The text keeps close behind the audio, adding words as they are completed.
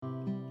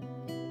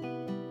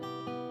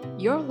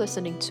You're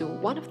listening to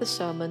one of the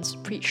sermons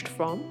preached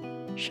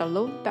from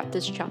Shalom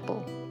Baptist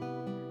Chapel,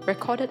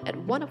 recorded at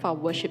one of our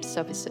worship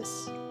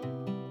services.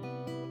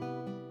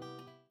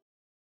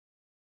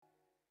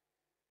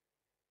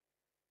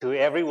 To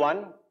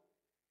everyone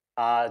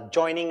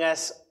joining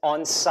us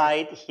on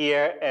site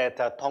here at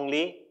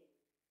Tongli,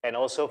 and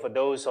also for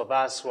those of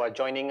us who are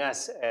joining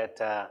us at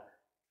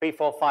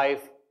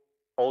 345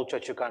 Old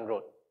Choa Chu Kang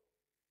Road.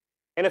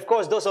 And of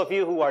course, those of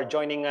you who are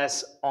joining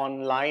us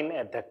online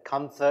at the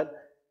comfort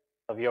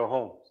of your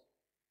homes.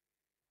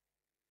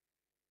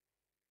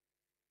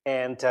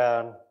 And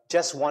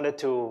just wanted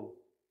to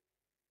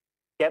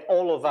get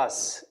all of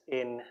us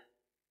in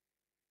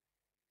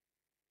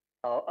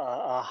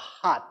a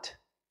heart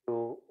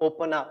to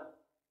open up,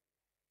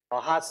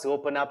 our hearts to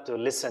open up to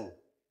listen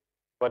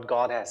what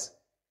God has.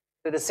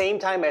 At the same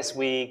time as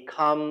we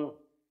come,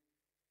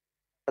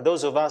 for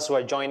those of us who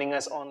are joining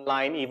us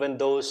online, even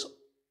those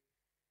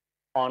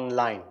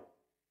online,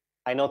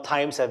 I know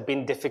times have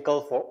been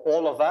difficult for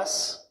all of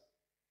us,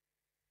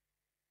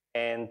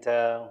 and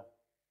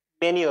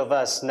many of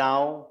us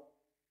now,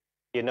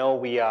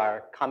 we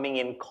are coming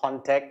in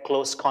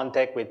close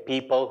contact with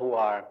people who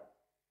are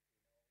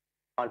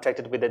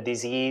contracted with the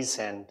disease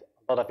and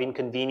a lot of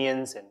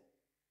inconvenience. And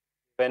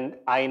when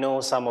I know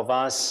some of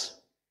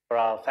us, or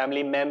our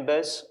family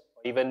members,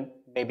 or even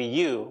maybe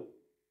you,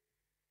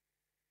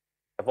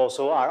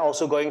 are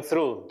also going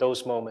through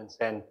those moments,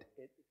 and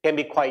it can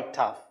be quite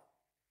tough.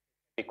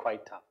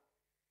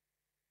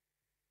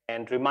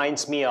 And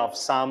reminds me of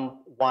Psalm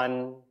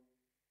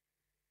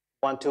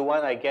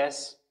 121, I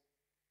guess,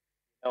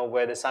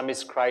 where the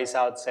psalmist cries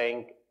out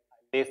saying, I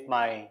lift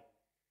my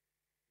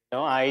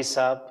eyes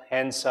up,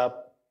 hands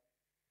up,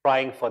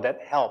 crying for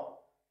that help,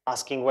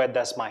 asking where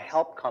does my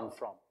help come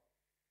from.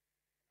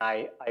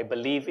 I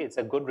believe it's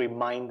a good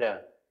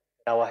reminder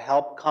that our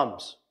help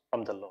comes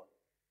from the Lord.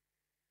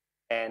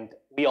 And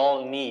we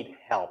all need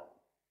help.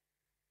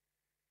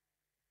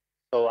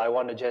 So I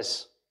want to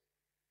just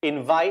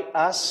invite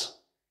us to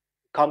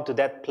come to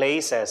that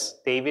place as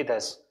David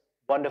has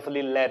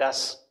wonderfully led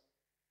us,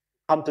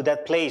 come to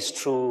that place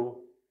through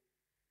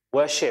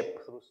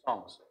worship, through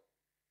songs.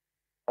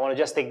 I want to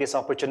just take this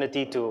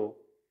opportunity to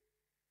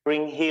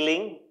bring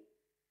healing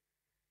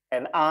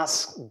and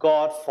ask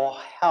God for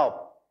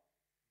help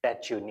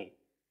that you need.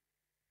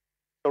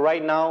 So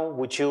right now,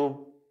 would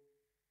you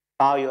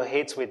bow your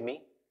heads with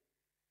me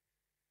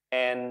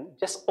and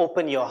just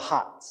open your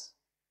hearts.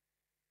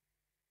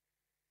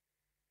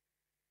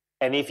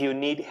 And if you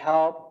need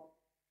help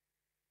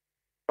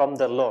from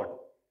the Lord,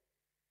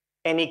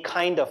 any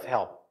kind of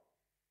help,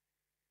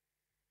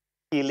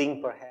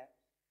 healing perhaps,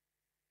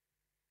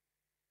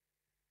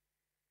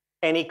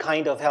 any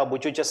kind of help,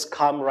 would you just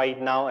come right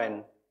now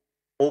and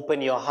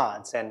open your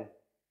hearts and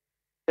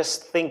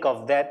just think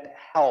of that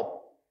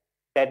help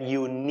that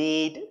you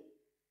need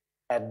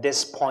at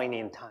this point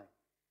in time.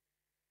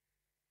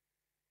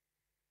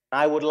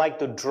 I would like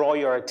to draw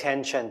your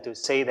attention to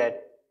say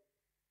that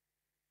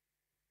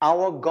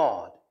our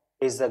God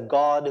is the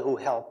God who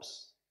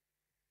helps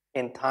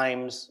in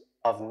times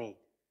of need.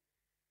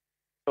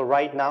 So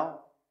right now,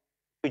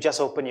 you just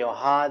open your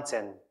hearts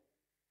and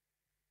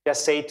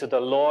just say to the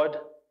Lord,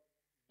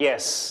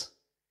 yes,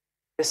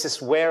 this is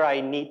where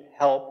I need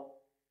help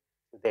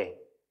today,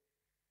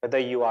 whether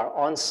you are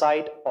on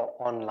site or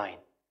online.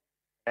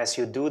 As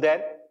you do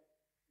that,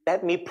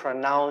 let me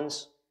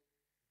pronounce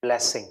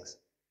blessings.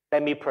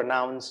 Let me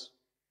pronounce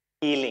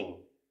healing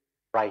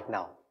right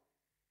now.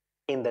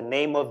 In the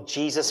name of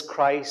Jesus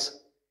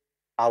Christ,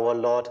 our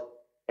Lord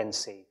and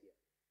Savior.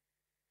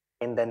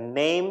 In the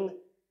name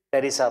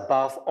that is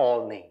above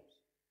all names.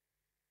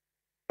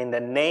 In the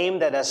name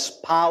that has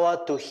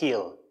power to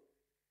heal,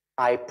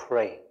 I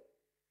pray.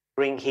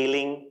 Bring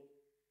healing to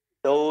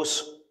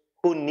those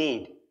who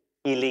need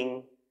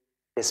healing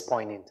this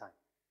point in time.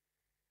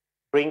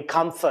 Bring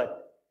comfort,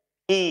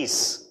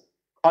 peace,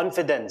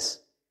 confidence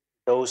to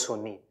those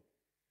who need.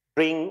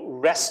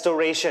 Bring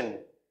restoration to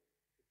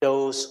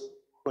those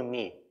who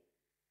need.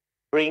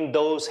 Bring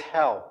those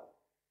help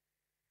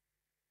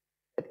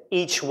that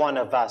each one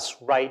of us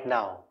right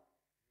now.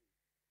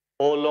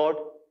 Oh Lord,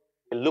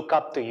 we look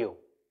up to you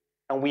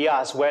and we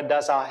ask, where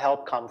does our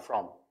help come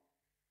from?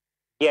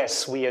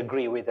 Yes, we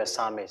agree with the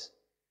psalmist.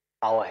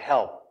 Our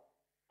help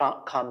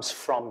comes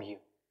from you.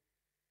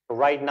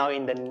 Right now,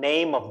 in the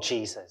name of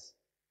Jesus,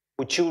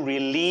 would you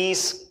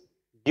release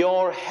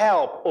your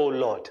help, oh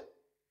Lord?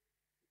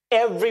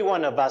 Every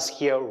one of us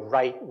here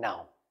right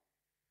now.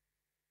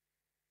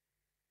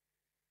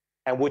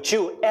 And would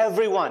you,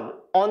 everyone,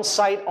 on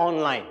site,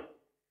 online,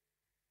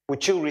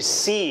 would you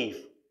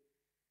receive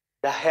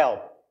the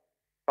help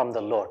from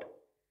the Lord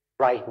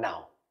right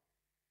now?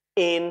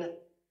 In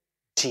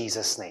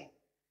Jesus' name.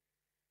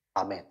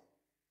 Amen.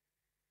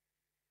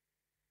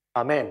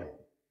 Amen.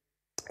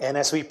 And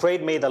as we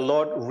prayed, may the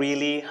Lord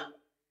really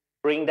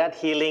bring that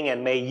healing,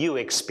 and may you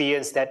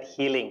experience that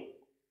healing,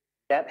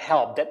 that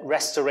help, that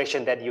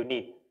restoration that you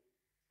need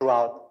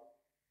throughout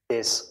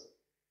this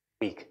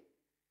week.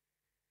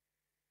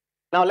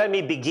 Now let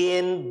me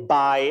begin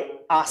by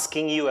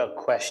asking you a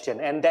question,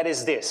 and that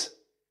is this.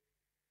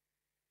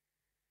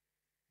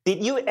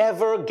 Did you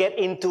ever get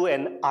into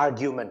an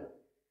argument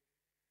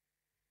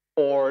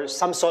or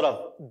some sort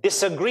of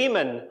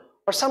disagreement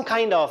or some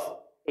kind of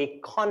a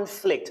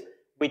conflict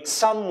with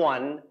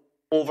someone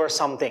over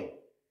something?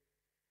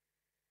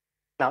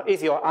 Now,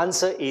 if your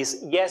answer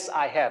is yes,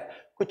 I have,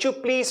 could you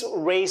please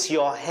raise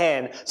your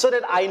hand so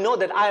that I know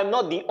that I am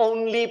not the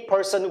only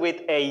person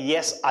with a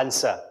yes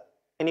answer?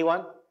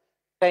 Anyone?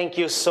 Thank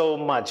you so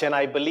much. And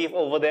I believe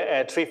over there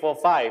at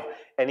 345,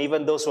 and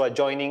even those who are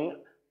joining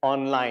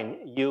online,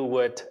 you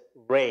would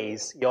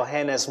raise your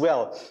hand as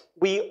well.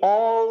 We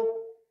all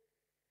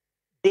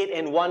did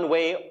in one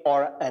way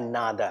or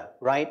another,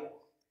 right?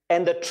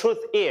 And the truth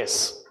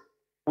is,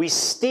 we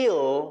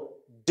still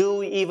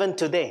do even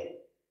today.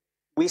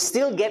 We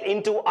still get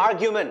into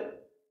argument,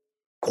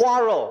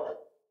 quarrel,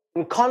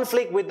 and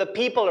conflict with the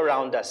people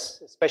around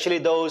us, especially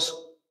those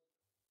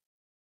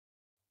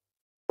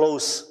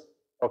close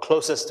or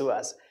closest to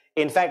us.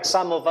 In fact,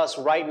 some of us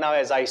right now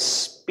as I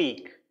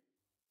speak,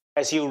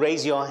 as you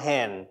raise your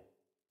hand,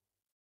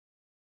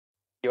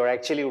 you're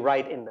actually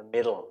right in the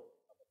middle of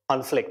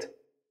conflict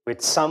with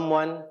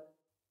someone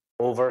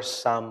over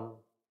some.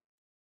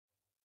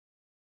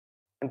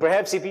 And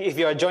perhaps if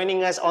you are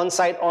joining us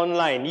on-site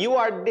online, you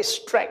are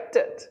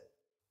distracted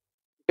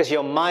because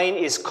your mind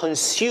is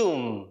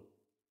consumed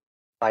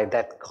by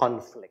that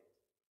conflict.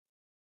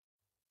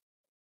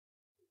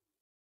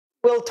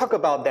 We'll talk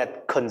about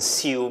that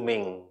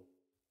consuming,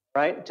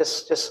 right?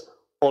 Just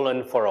hold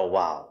on for a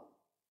while.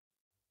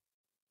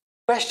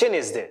 Question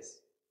is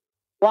this: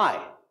 why?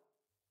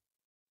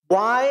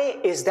 Why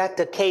is that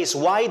the case?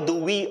 Why do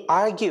we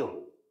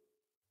argue?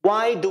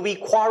 Why do we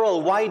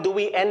quarrel? Why do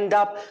we end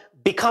up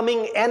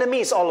becoming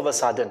enemies all of a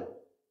sudden?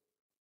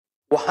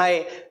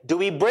 Why do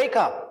we break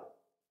up?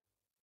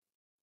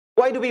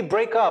 Why do we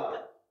break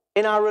up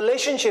in our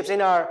relationships,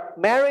 in our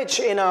marriage,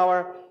 in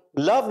our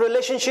love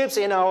relationships,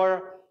 in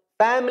our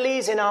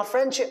families, in our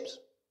friendships?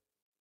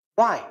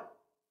 Why?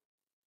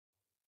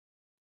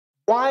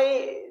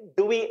 Why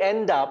do we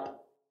end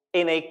up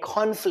in a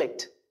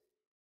conflict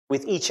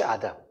with each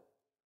other?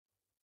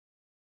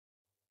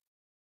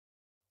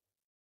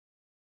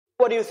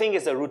 What do you think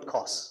is the root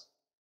cause?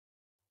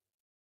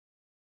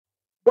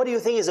 What do you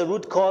think is the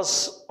root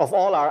cause of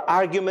all our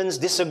arguments,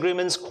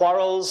 disagreements,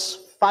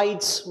 quarrels,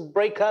 fights,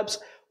 breakups?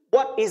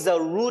 What is the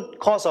root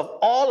cause of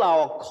all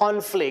our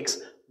conflicts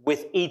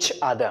with each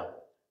other?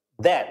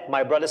 That,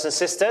 my brothers and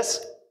sisters,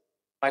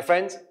 my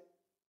friends,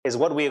 is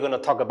what we are going to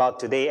talk about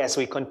today as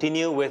we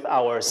continue with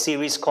our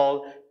series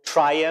called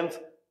Triumph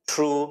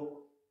Through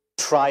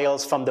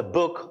Trials from the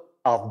book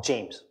of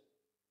James.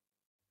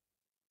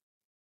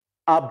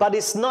 But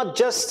it's not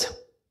just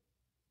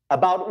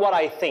about what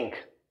I think.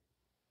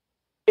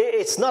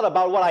 It's not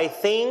about what I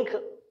think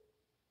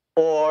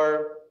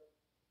or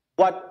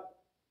what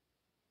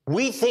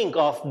we think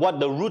of what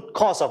the root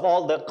cause of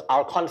all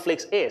our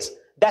conflicts is.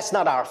 That's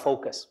not our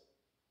focus.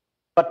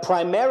 But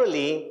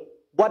primarily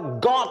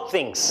what God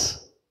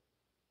thinks,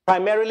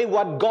 primarily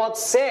what God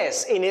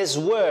says in His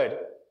Word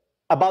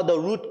about the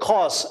root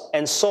cause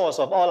and source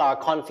of all our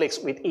conflicts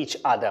with each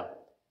other.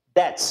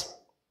 That's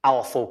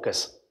our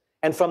focus.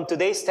 And from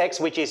today's text,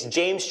 which is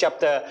James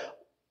chapter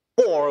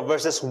 4,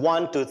 verses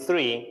 1 to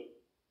 3,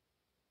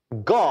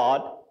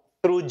 God,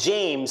 through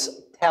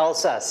James,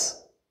 tells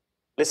us,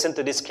 listen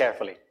to this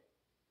carefully.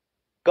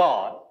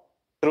 God,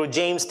 through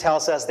James,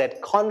 tells us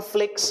that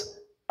conflicts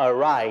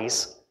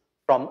arise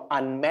from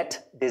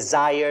unmet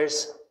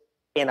desires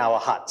in our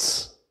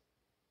hearts.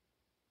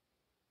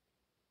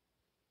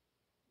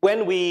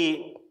 When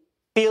we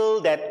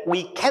feel that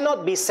we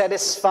cannot be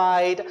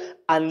satisfied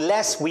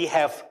unless we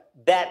have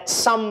that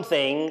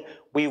something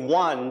we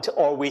want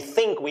or we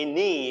think we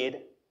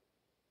need,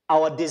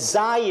 our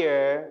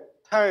desire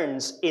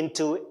turns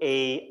into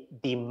a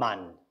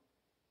demand.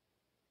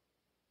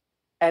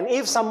 And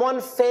if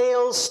someone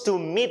fails to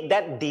meet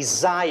that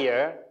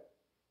desire,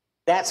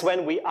 that's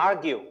when we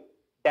argue.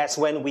 That's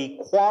when we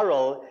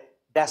quarrel.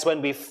 That's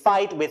when we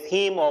fight with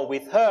him or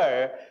with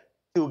her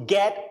to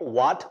get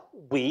what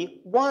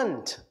we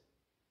want.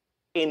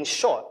 In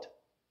short,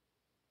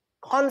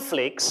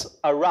 conflicts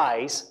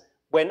arise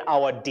when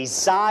our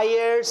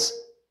desires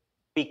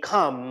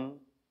become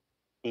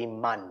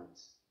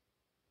demands.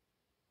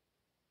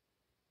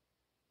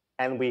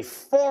 And we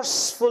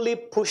forcefully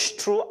push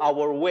through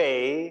our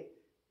way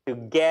to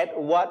get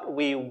what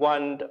we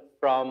want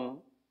from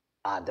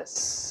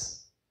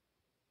others.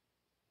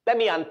 Let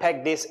me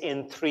unpack this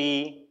in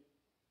 3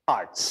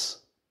 parts.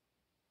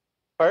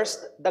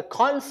 First, the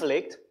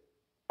conflict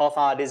of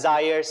our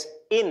desires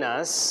in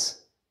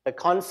us, the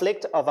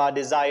conflict of our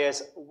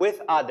desires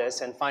with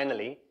others, and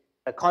finally,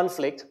 the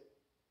conflict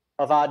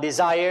of our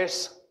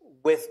desires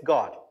with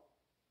God.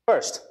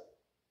 First,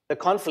 the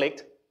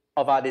conflict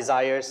of our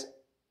desires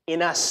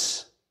in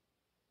us.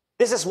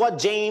 This is what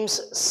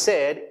James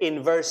said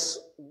in verse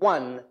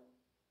 1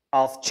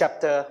 of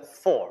chapter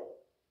 4.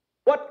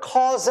 What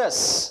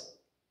causes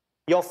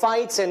your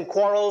fights and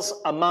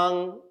quarrels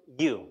among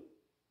you?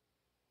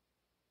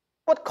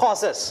 What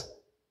causes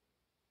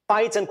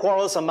fights and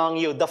quarrels among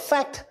you? The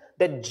fact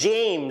that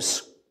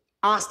James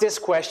asked this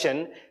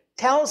question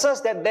tells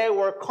us that there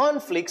were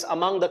conflicts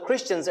among the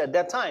Christians at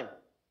that time.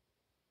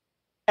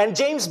 And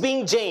James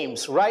being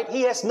James, right?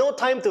 He has no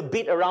time to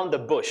beat around the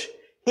bush.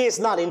 He is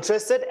not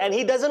interested and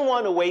he doesn't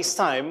want to waste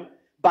time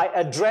by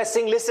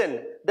addressing,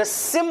 listen, the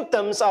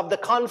symptoms of the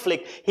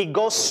conflict. He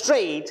goes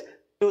straight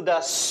to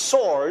the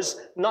source,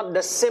 not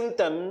the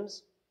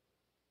symptoms,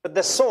 but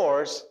the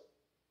source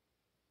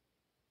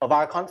of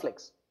our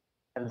conflicts.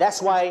 And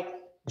that's why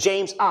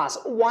James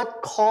asks, what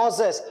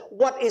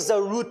is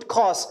the root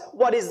cause?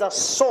 What is the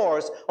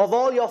source of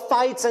all your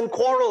fights and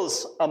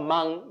quarrels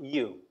among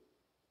you?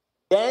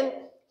 Then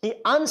he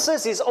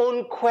answers his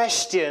own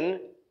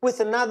question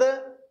with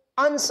another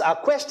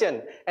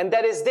question, and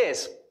that is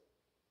this.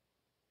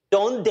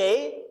 Don't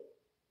they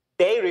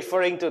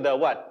referring to the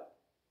what?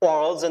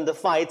 Quarrels and the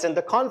fights and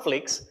the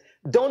conflicts,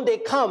 don't they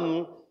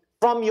come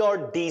from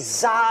your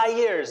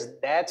desires?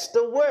 That's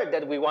the word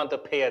that we want to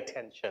pay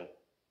attention.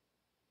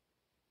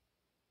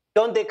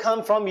 Don't they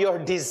come from your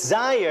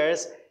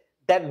desires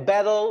that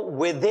battle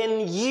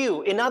within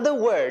you? In other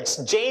words,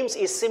 James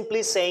is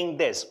simply saying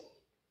this.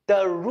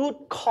 The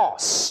root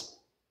cause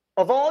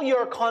of all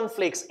your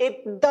conflicts,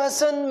 it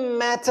doesn't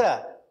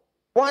matter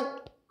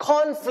what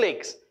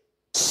conflicts,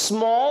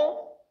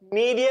 small,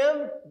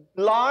 medium,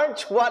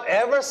 large,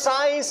 whatever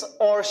size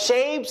or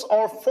shapes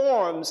or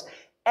forms,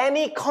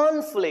 any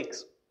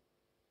conflicts,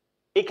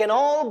 it can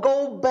all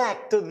go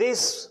back to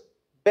this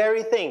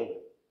very thing.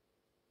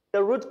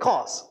 The root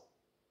cause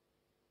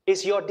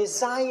is your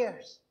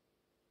desires,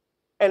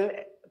 and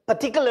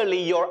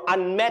particularly your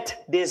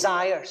unmet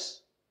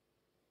desires.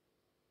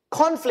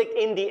 Conflict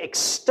in the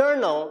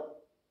external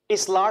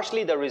is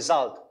largely the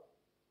result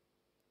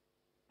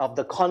of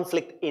the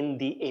conflict in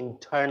the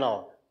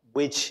internal,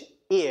 which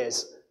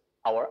is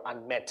your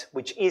unmet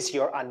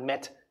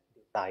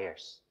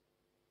desires.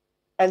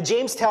 And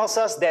James tells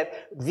us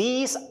that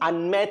these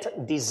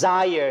unmet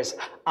desires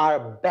are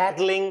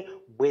battling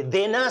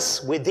within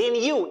us, within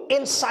you,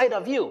 inside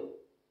of you.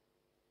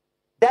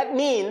 That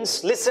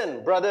means,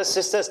 listen, brothers,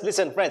 sisters,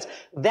 listen, friends,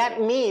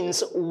 that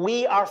means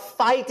we are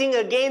fighting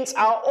against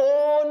our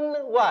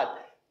own, what?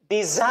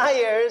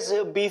 Desires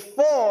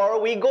before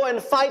we go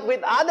and fight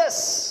with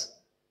others.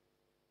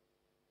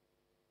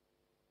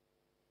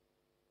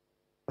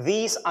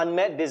 These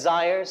unmet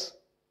desires,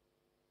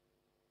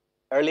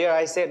 earlier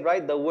I said,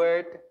 right, the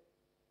word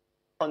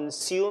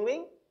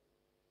consuming.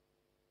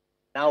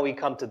 Now we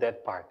come to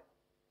that part.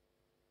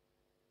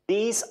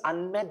 These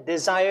unmet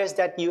desires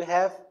that you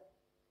have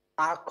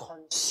are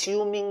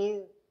consuming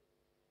you,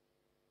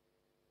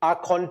 are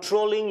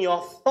controlling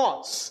your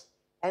thoughts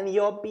and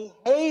your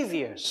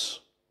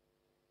behaviors.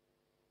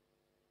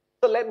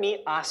 So let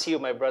me ask you,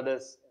 my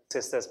brothers and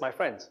sisters, my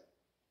friends,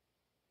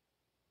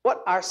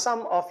 what are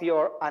some of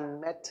your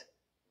unmet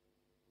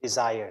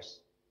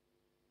desires?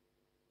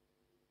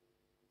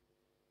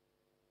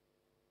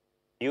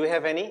 Do you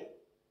have any?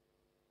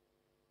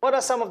 What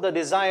are some of the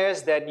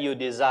desires that you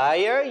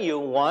desire, you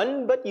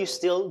want, but you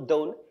still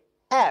don't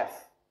have?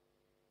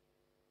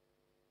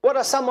 What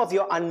are some of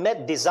your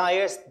unmet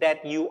desires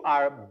that you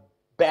are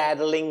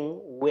battling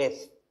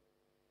with?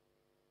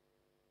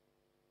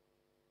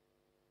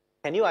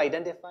 Can you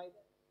identify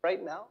that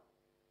right now?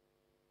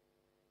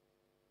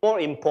 More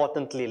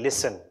importantly,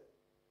 listen.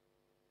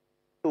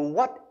 To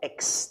what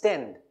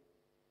extent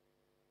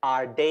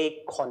are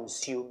they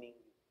consuming you?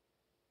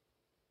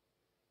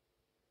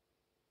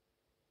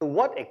 To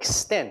what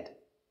extent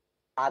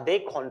are they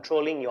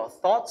controlling your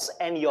thoughts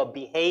and your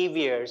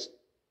behaviors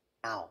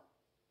now?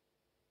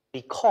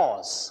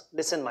 Because,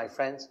 listen my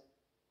friends,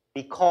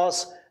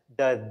 because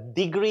the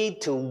degree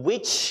to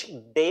which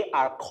they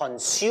are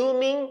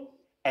consuming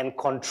and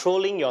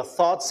controlling your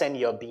thoughts and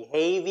your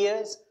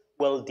behaviors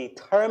will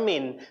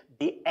determine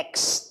the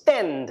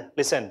extent,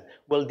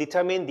 will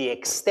determine the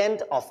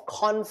extent of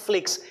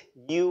conflicts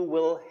you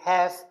will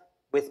have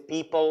with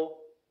people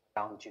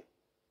around you.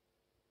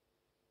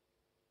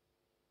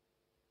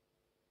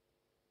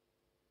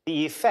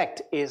 The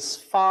effect is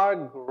far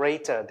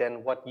greater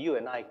than what you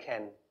and I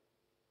can.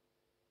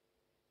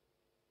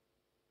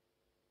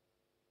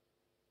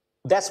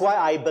 That's why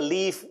I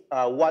believe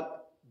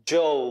what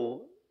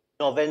Joe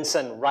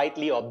Novenson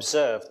rightly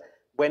observed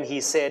when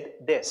he said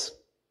this.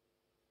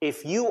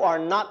 If you are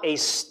not a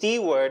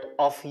steward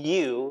of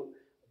you,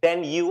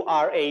 then you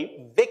are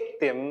a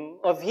victim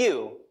of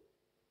you.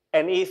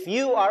 And if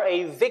you are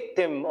a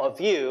victim of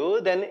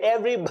you, then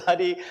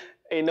everybody,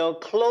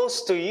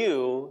 close to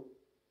you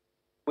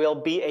will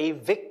be a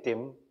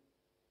victim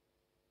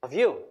of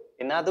you.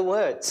 In other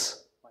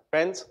words, my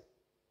friends,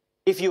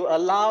 if you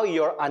allow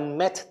your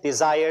unmet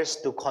desires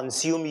to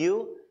consume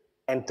you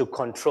and to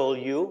control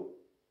you,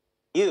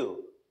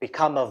 you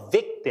become a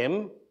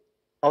victim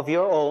of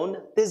your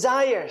own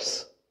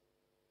desires.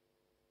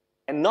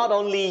 And not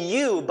only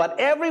you, but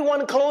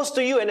everyone close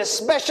to you, and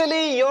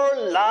especially your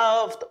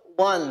loved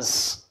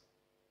ones,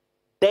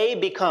 they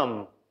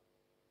become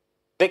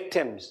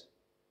victims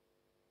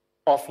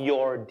of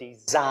your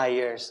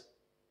desires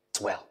as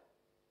well.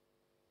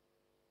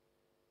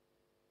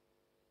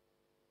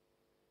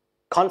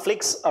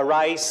 Conflicts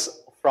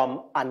arise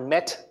from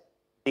unmet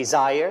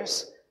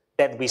desires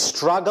that we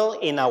struggle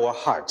in our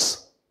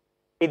hearts.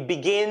 It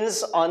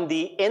begins on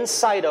the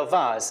inside of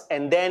us,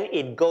 and then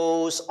it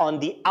goes on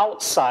the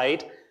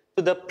outside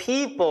to the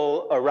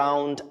people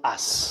around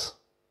us.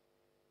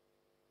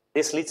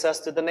 This leads us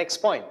to the next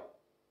point.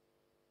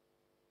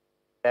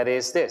 That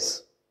is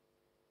this: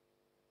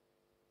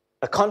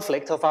 a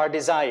conflict of our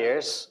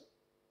desires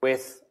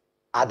with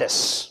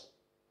others.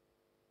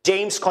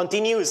 James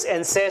continues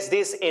and says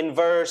this in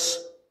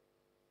verse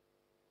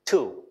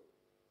 2.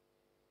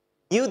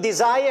 You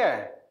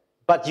desire,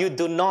 but you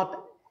do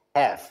not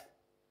have.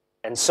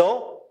 And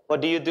so,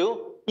 what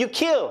do? You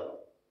kill.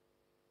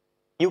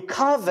 You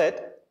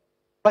covet,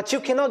 but you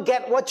cannot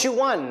get what you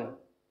want.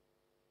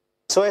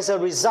 So as a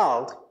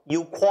result,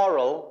 you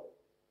quarrel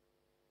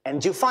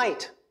and you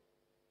fight.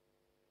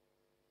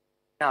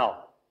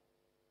 Now,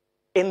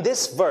 in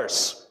this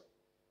verse,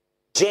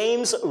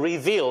 James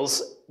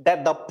reveals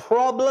that the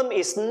problem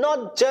is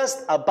not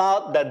just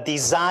about the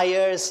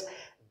desires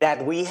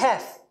that we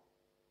have.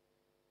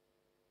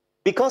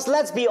 Because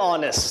let's be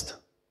honest,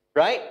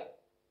 right?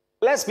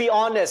 Let's be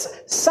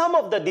honest. Some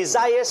of the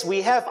desires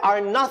we have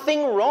are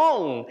nothing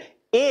wrong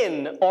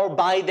in or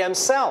by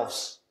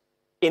themselves.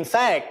 In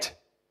fact,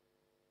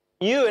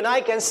 you and I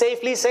can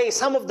safely say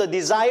some of the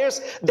desires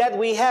that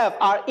we have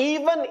are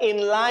even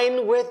in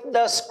line with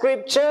the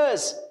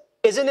scriptures.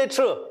 Isn't it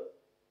true?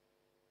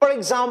 For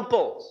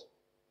example,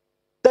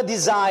 the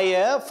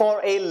desire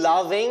for a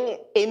loving,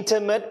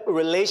 intimate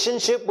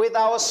relationship with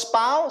our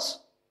spouse,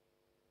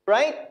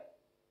 right?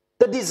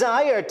 The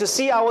desire to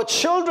see our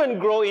children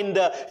grow in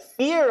the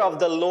fear of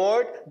the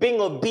Lord, being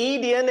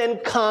obedient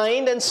and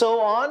kind and so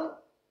on.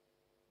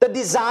 The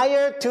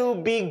desire to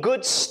be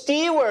good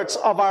stewards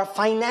of our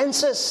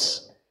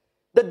finances.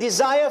 The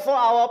desire for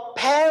our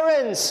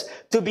parents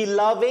to be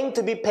loving,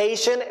 to be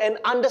patient and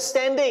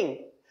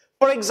understanding.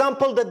 For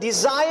example, the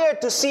desire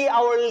to see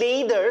our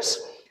leaders,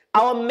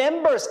 our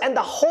members, and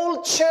the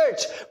whole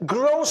church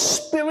grow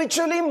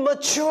spiritually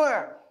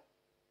mature.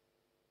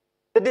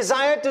 The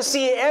desire to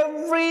see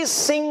every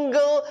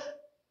single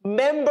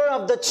member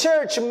of the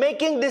church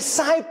making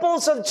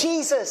disciples of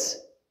Jesus.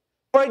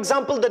 For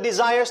example, the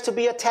desires to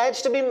be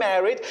attached, to be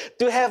married,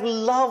 to have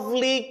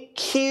lovely,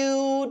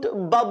 cute,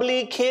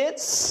 bubbly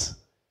kids.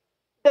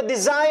 The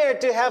desire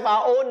to have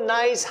our own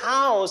nice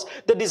house.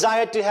 The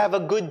desire to have a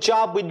good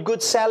job with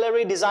good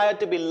salary. Desire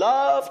to be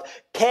loved,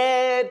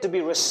 cared, to be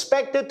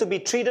respected, to be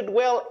treated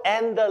well.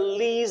 And the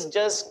list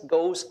just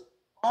goes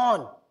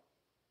on.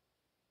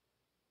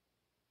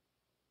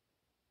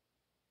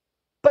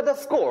 But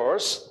of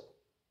course,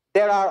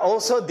 there are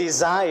also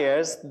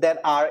desires that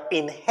are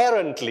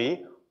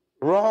inherently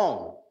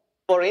wrong.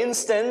 For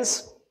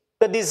instance,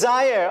 the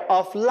desire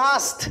of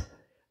lust,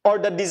 or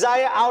the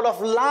desire out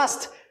of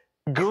lust,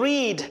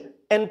 greed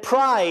and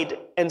pride,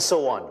 and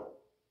so on.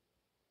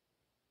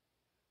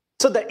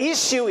 So the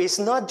issue is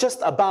not just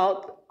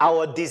about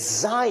our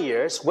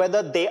desires,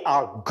 whether they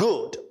are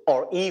good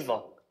or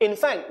evil. In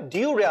fact, do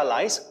you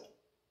realize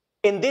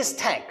in this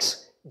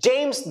text,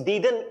 James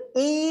didn't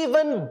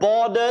even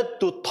bother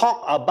to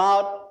talk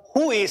about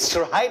who is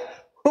right,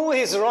 who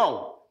is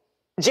wrong.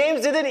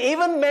 James didn't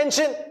even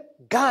mention,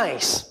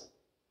 guys,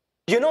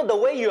 you know the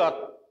way you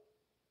are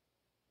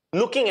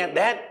looking at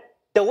that,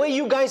 the way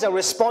you guys are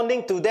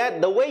responding to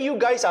that, the way you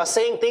guys are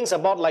saying things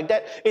about like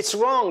that, it's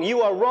wrong,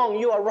 you are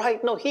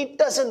right. No, he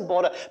doesn't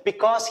bother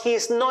because he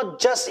is not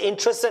just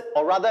interested,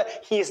 or rather,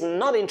 he is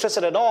not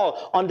interested at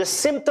all on the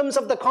symptoms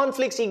of the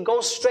conflicts. He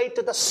goes straight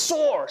to the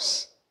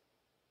source.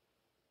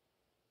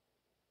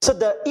 So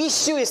the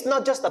issue is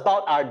not just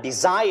about our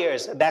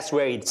desires, that's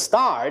where it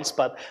starts,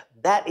 but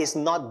that is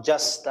not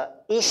just the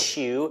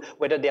issue,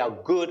 whether they are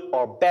good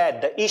or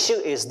bad. The issue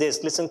is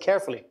this, listen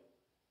carefully.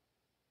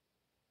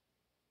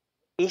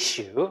 The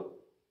issue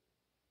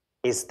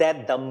is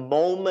that the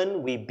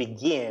moment we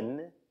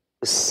begin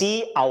to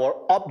see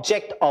our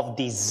object of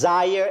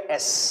desire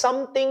as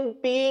something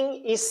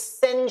being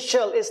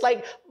essential, it's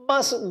like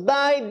must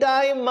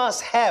die,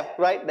 must have,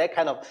 right? That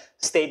kind of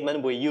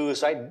statement we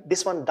use, right?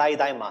 This one,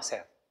 die, must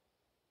have.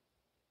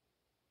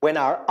 When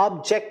our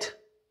object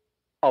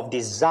of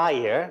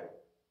desire,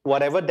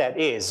 whatever that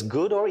is,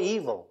 good or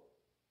evil,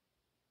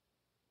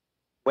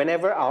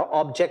 whenever our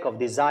object of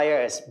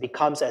desire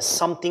becomes as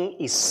something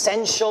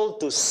essential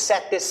to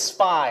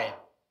satisfy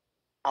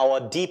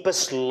our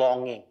deepest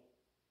longing,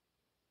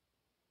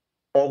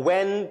 or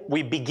when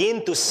we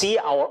begin to see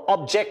our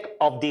object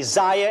of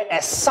desire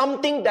as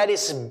something that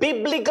is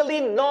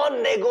biblically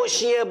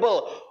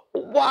non-negotiable,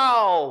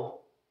 wow!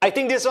 I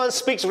think this one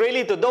speaks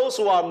really to those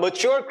who are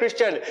mature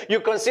Christian. You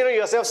consider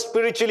yourself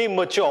spiritually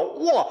mature.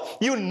 Wow,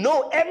 you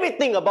know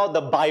everything about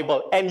the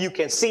Bible and you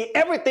can see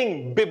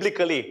everything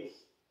biblically.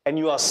 And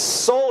you are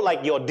so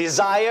like your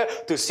desire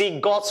to see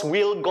God's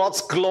will,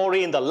 God's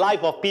glory in the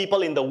life of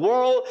people in the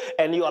world.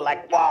 And you are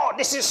like, wow,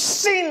 this is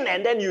sin.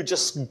 And then you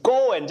just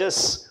go and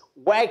just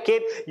whack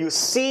it. You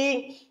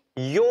see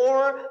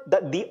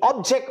the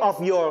object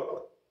of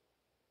your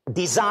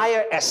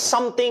desire as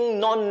something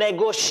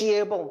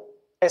non-negotiable,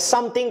 as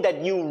something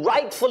that you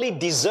rightfully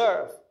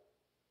deserve,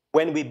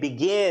 when we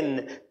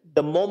begin,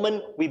 the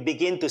moment we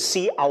begin to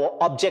see our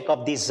object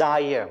of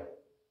desire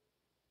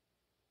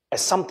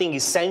as something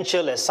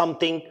essential, as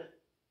something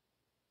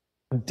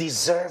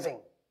deserving,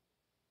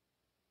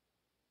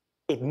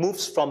 it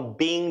moves from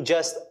being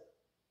just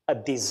a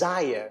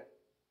desire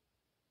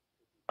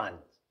to demand.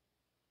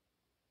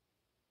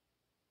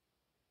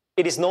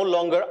 It is no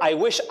longer, I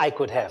wish I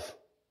could have.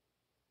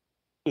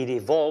 It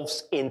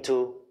evolves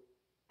into,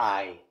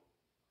 I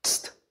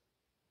must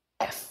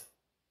have.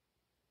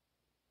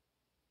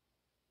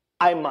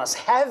 I must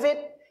have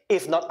it,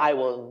 if not, I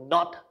will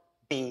not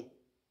be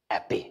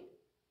happy.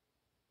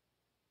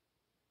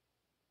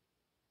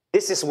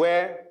 This is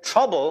where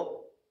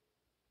trouble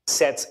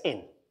sets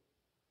in.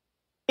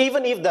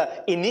 Even if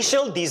the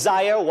initial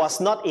desire was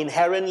not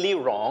inherently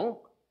wrong,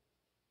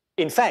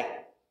 in fact,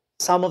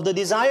 some of the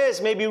desires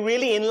may be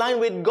really in line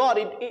with God.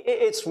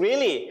 It's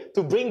really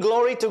to bring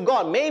glory to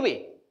God,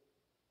 maybe.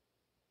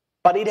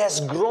 But it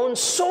has grown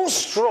so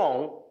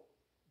strong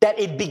that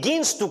it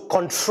begins to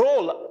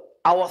control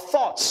our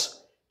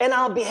thoughts and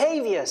our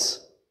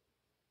behaviors.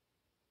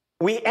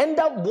 We end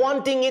up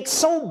wanting it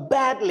so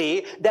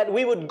badly that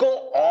we would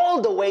go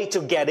all the way to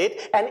get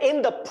it. And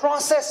in the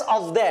process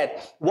of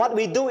that, what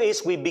we do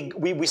is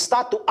we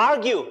start to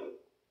argue.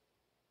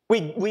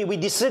 We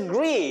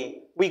disagree.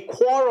 We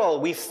quarrel,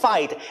 we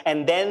fight,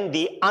 and then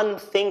the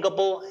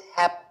unthinkable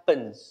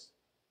happens.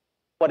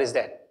 What is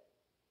that?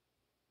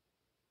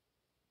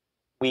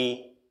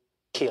 We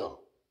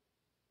kill.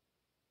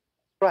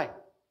 Right.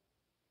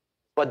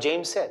 What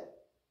James said.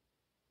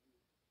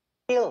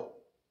 Kill.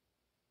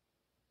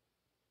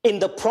 In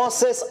the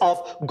process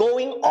of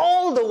going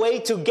all the way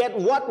to get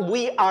what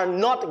we are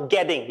not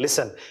getting.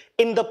 Listen,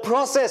 in the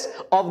process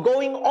of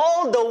going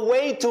all the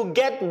way to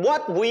get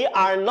what we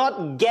are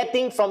not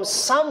getting from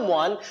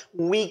someone,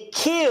 we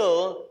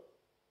kill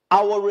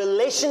our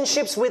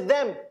relationships with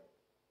them.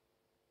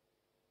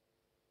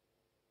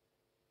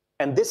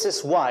 And this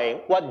is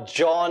why what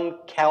John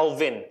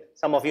Calvin,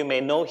 some of you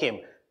may know him,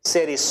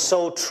 said is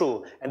so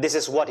true. And this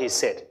is what he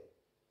said.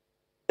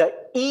 The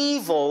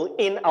evil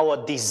in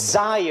our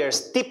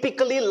desires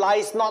typically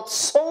lies not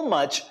so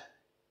much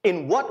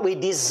in what we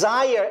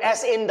desire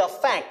as in the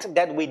fact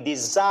that we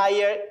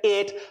desire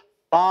it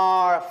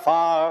far,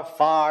 far,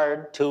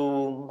 far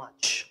too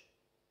much.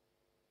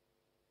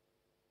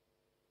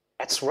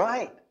 That's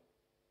right.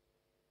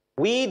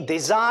 We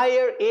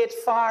desire it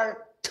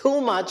far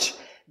too much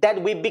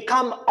that we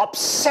become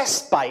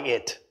obsessed by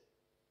it.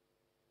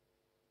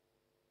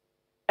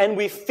 And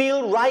we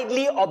feel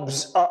rightly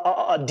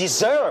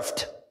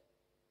deserved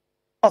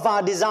of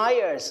our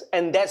desires.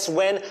 And that's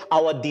when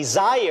our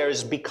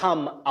desires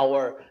become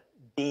our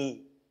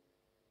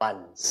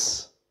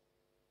demands.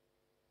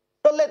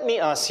 So let me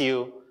ask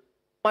you,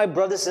 my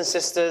brothers and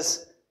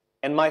sisters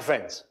and my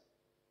friends,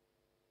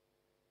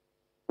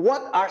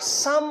 what are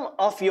some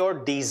of your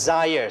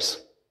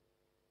desires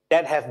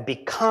that have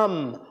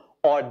become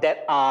or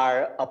that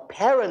are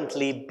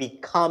apparently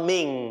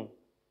becoming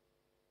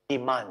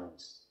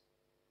demands?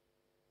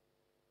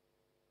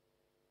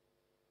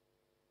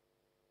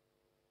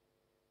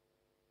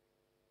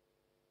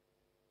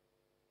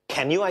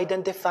 Can you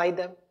identify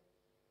them?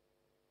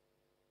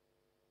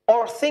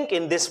 Or think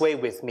in this way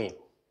with me.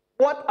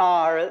 What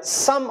are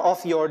some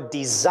of your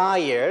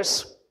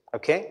desires,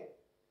 okay,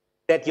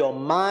 that your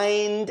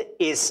mind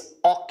is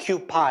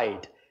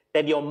occupied,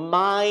 that your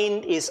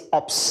mind is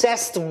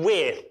obsessed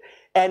with,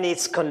 and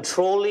it's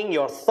controlling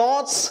your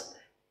thoughts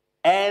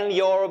and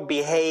your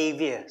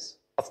behaviors?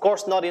 Of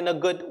course, not in a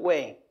good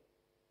way.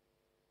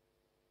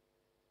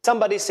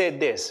 Somebody said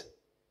this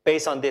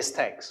based on this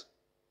text.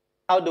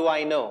 How do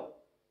I know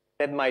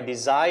that my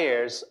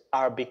desires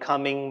are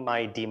becoming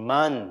my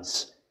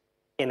demands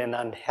in an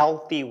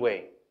unhealthy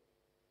way?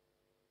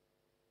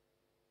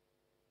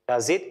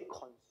 Does it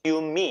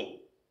consume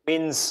me?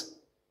 Means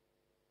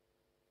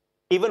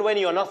even when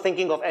you're not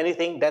thinking of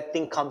anything, that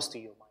thing comes to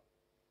your mind.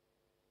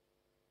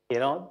 You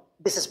know,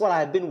 this is what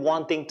I've been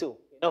wanting to.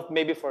 You know,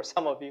 maybe for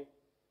some of you,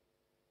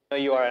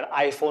 you are an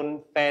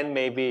iPhone fan,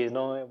 maybe,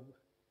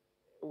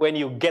 when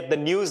you get the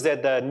news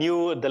that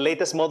the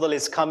latest model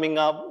is coming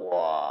up,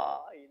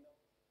 wow,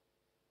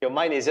 your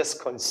mind is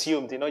just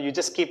consumed, you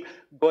just keep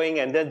going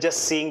and then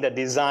just seeing the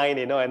design,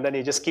 and then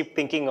you just keep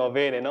thinking of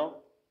it,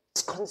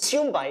 It's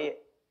consumed by it.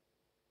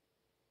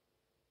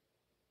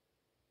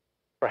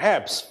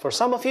 Perhaps for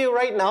some of you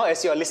right now,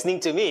 as you are listening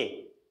to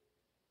me,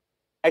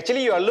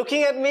 actually you are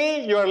looking at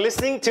me, you are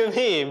listening to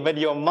me, but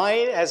your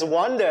mind has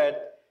wandered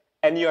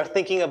and you are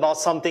thinking about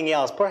something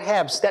else.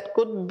 Perhaps that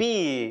could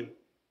be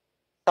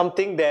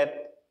something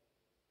that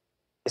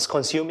is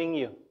consuming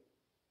you.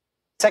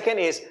 Second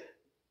is,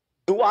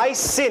 do I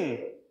sin?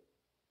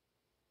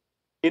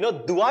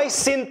 Do I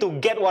sin to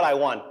get what I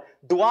want?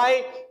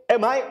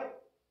 Am I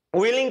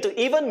willing to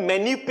even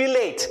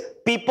manipulate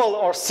people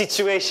or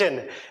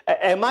situation?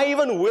 Am I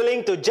even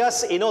willing to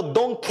just,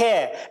 don't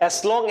care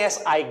as long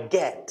as I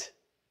get?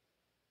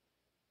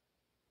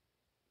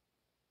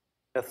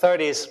 The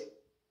third is,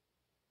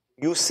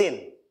 you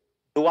sin.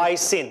 Do I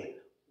sin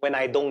when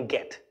I don't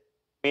get?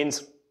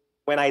 Means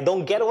when I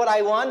don't get what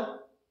I want,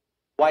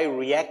 why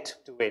react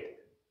to it?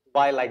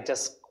 Why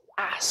just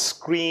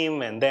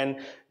scream and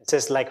then it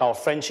says like our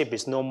friendship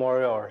is no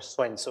more or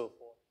so and so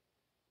forth.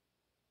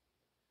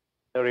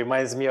 It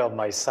reminds me of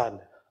my son.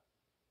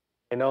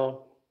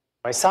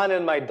 My son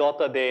and my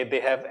daughter, they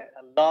have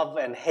a love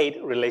and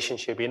hate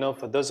relationship.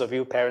 For those of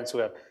you parents who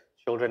have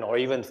children, or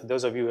even for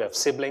those of you who have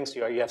siblings,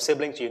 you have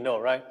siblings,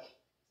 right?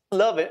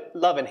 Love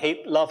and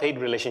hate, love-hate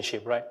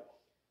relationship, right?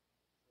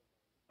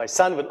 My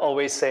son would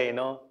always say,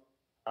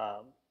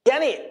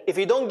 Yanni, if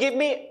you don't give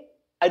me,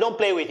 I don't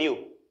play with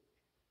you.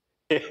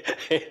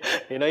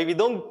 If you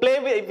don't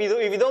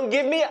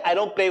give me, I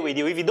don't play with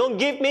you. If you don't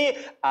give me,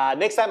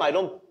 next time I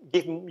don't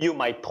give you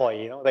my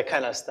toy, that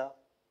kind of stuff.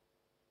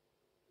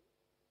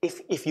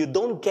 If you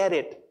don't get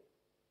it,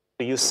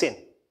 you sin.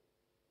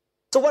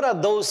 So what are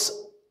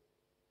those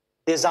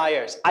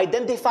desires?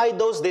 Identify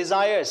those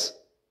desires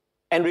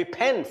and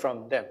repent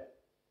from them.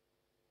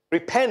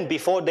 Repent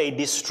before they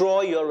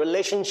destroy your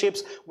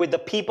relationships with the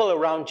people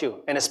around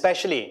you, and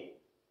especially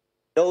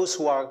those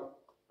who are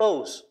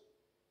close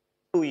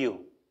to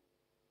you.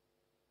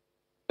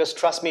 Just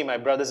trust me, my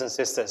brothers and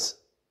sisters,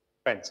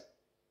 friends,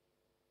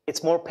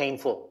 it's more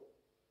painful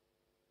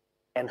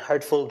and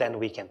hurtful than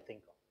we can think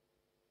of.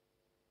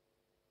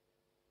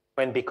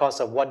 When because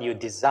of what you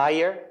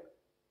desire,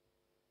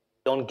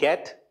 don't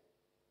get,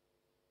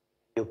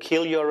 you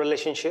kill your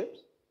relationships.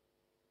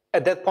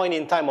 At that point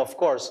in time, of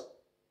course,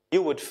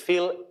 you would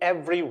feel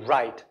every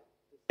right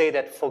to say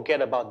that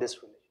forget about this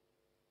relationship.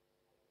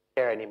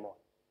 I don't care anymore.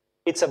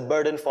 It's a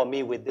burden for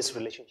me with this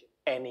relationship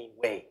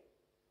anyway.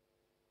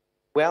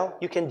 Well,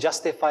 you can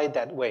justify it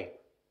that way.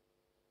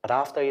 But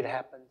after it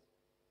happens,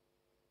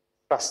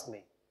 trust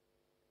me,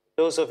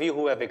 those of you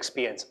who have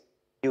experienced,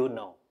 you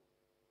know,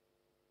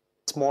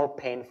 it's more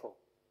painful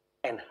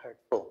and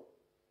hurtful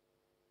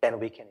than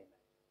we can imagine.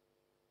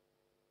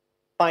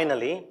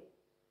 Finally,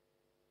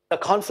 the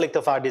conflict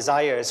of our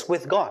desires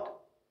with God.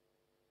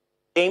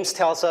 James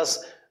tells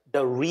us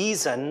the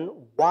reason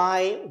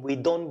why we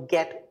don't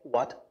get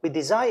what we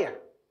desire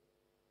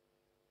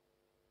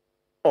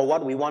or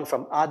what we want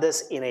from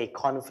others in a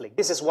conflict.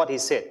 This is what he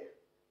said.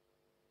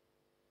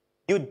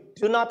 You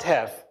do not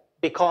have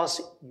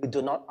because you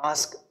do not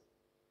ask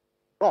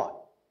God.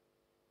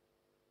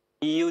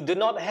 You do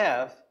not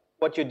have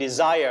what you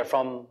desire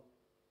from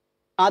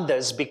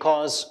others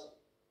because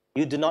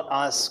you do not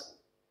ask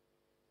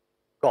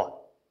God.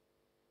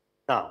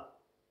 Now,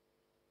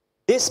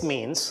 this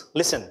means,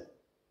 listen,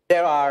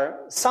 there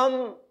are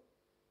some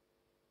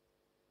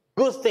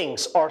good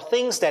things or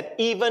things that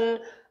even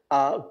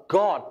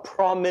God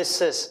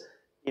promises,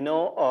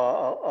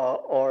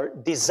 or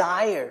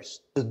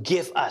desires to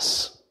give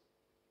us.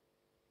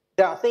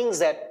 There are things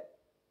that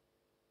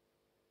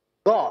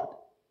God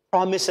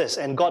promises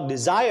and God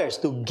desires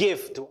to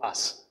give to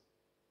us.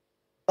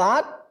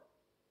 But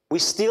we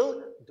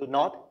still do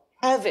not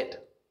have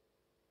it.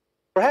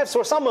 Perhaps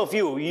for some of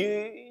you,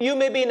 you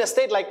may be in a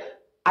state like,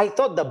 I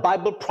thought the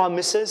Bible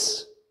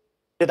promises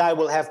that I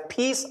will have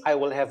peace, I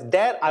will have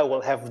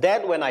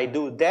that when I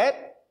do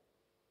that.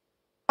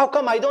 How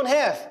come I don't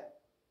have?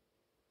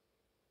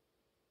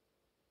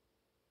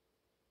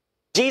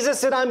 Jesus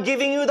said, I'm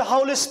giving you the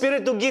Holy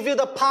Spirit to give you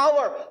the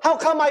power. How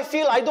come I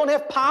feel I don't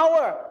have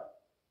power?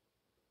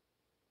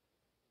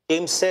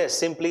 James says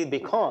simply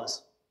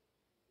because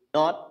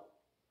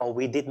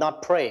we did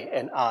not pray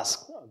and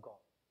ask God.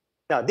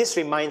 Now, this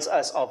reminds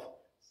us of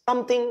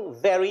something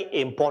very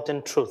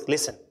important truth.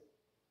 Listen.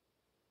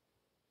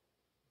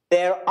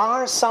 There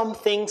are some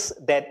things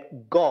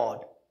that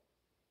God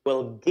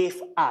will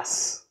give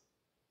us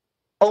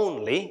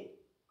only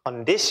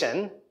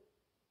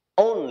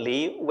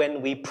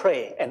when we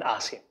pray and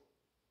ask Him.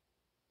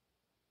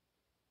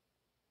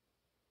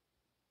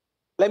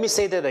 Let me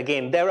say that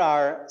again. There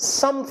are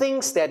some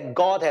things that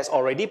God has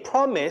already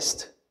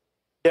promised.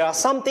 There are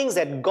some things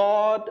that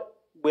God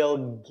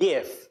will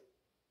give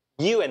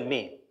you and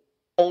me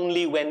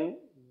only when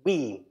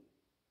we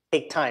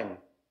take time to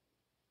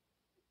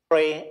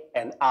pray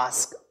and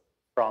ask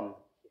from Him.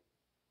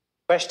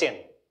 Question.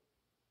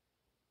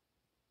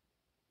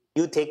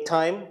 You take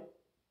time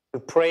to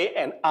pray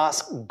and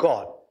ask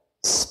God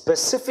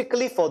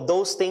specifically for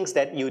those things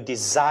that you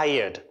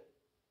desired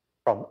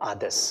from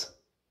others.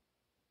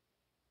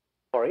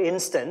 For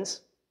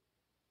instance,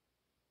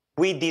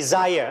 we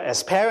desire,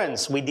 as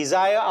parents, we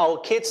desire our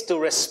kids to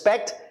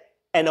respect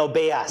and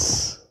obey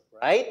us,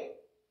 right?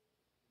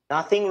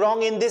 Nothing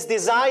wrong in this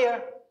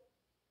desire.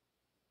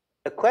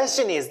 The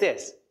question is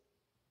this: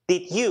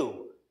 did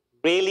you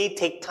really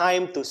take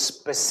time to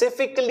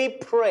specifically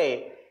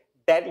pray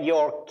that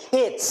your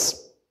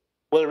kids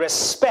will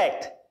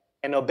respect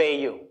and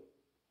obey you?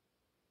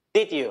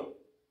 Did you?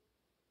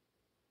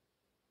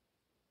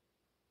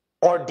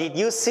 Or did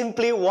you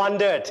simply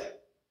wondered,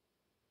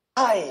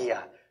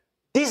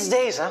 these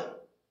days,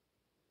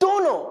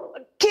 don't know,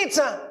 kids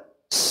are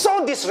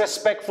so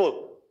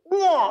disrespectful.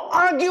 Wow,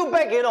 argue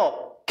back,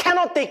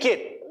 cannot take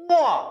it.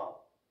 Wow.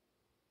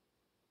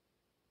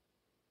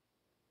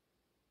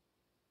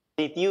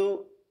 Did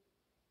you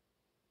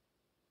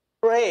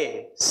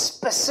pray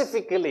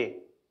specifically,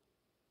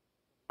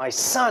 my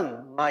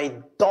son, my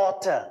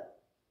daughter,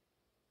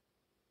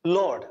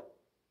 Lord,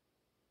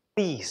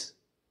 please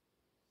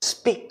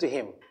speak to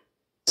him,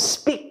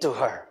 speak to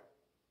her.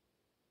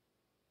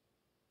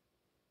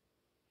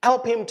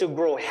 Help him to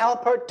grow,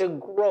 help her to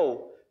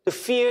grow, to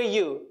fear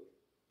you,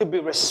 to be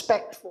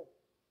respectful,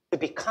 to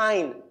be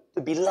kind,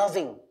 to be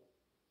loving.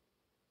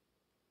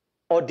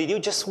 Or did you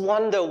just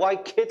wonder why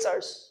kids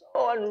are so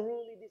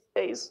unruly these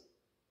days?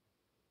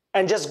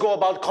 And just go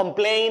about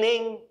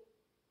complaining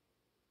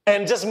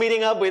and just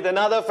meeting up with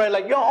another friend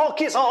like, your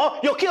kids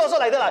also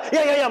like that.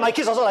 Yeah, my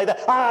kids also like that.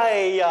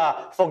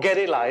 Forget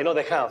it,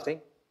 that kind of thing.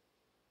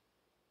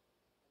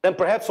 Then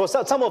perhaps for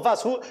some of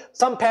us,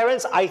 some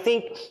parents, I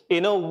think,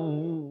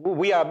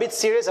 we are a bit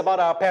serious about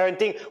our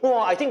parenting.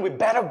 I think we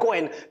better go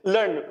and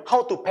learn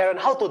how to parent,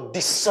 how to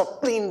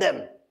discipline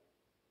them.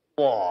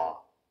 I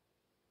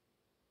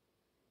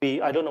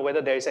don't know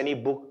whether there is any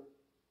book,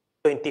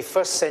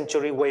 21st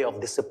century way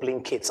of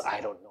disciplining kids.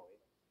 I don't know.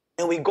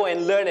 And we go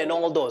and learn and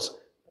all those.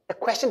 The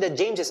question that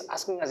James is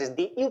asking us is,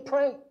 did you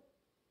pray?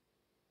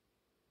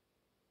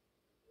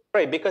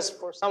 Pray, because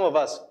for some of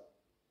us,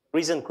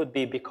 reason could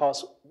be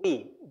because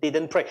we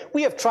didn't pray.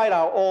 We have tried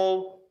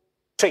all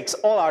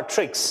our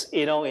tricks,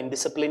 in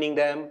disciplining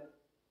them,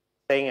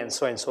 saying and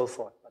so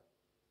forth. But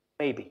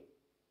maybe.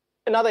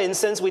 Another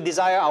instance, we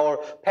desire our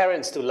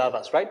parents to love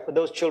us, right? For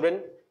those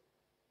children,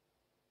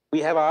 we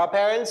have our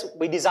parents,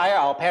 we desire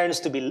our parents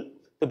to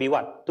be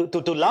what?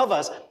 To love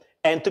us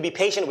and to be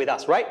patient with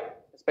us, right?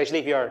 Especially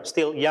if you're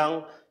still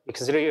young, you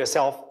consider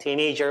yourself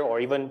teenager or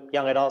even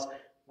young adults.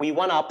 We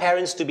want our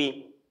parents to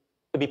be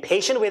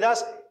patient with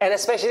us, and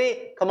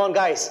especially, come on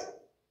guys,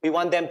 we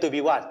want them to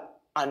be what?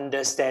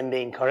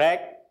 Understanding,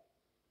 correct?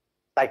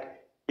 Like,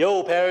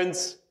 yo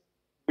parents,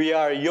 we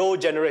are your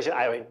generation.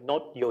 I mean,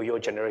 not your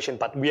generation,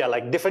 but we are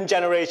like different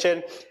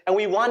generation, and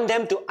we want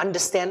them to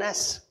understand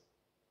us,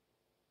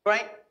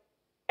 right?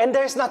 And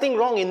there's nothing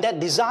wrong in that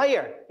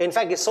desire. In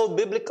fact, it's so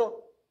biblical.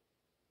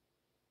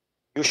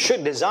 You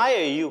should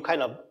desire, you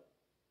kind of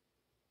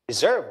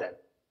deserve that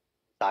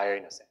desire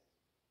in a sense.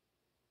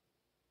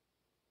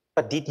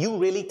 But did you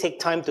really take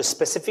time to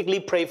specifically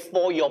pray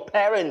for your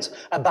parents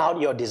about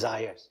your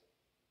desires?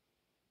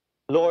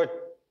 Lord,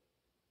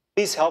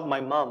 please help my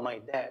mom, my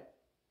dad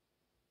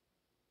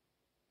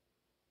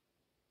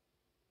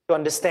to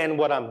understand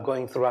what I'm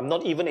going through. I'm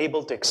not even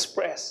able to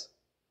express.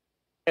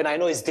 And I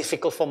know it's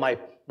difficult for my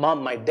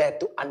mom, my dad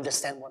to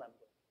understand what I'm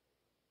doing.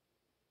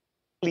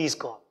 Please,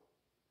 God,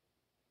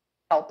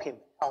 help him,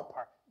 help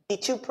her.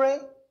 Did you pray?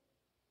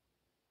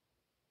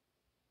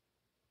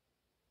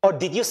 Or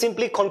did you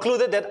simply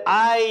conclude that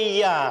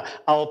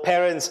our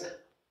parents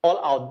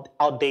all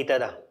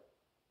outdated?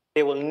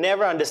 They will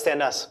never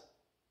understand us.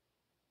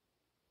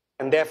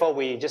 And therefore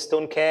we just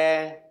don't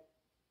care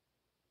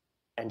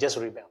and just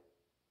rebel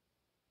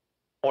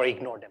or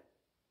ignore them.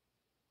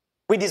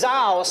 We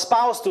desire our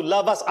spouse to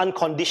love us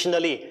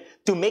unconditionally,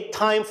 to make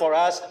time for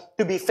us,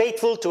 to be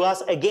faithful to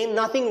us. Again,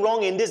 nothing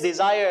wrong in this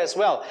desire as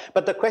well.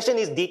 But the question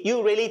is, did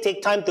you really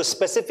take time to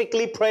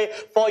specifically pray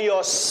for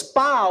your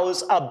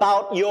spouse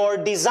about your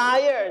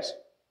desires?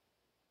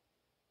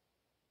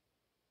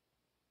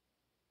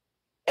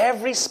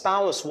 Every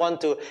spouse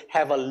wants to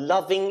have a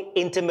loving,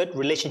 intimate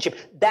relationship.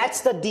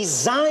 That's the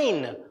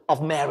design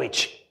of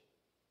marriage.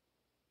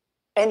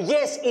 And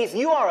yes, if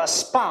you are a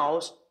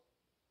spouse,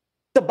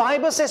 the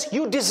Bible says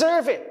you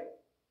deserve it.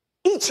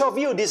 Each of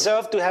you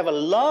deserve to have a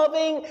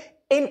loving,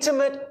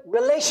 intimate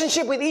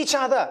relationship with each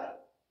other.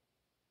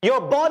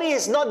 Your body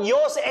is not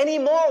yours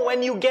anymore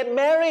when you get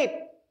married.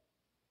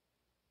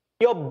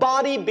 Your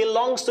body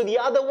belongs to the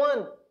other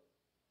one.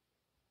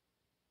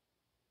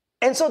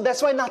 And so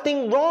that's why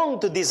nothing wrong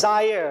to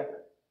desire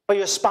for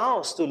your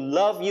spouse to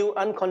love you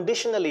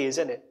unconditionally,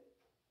 isn't it?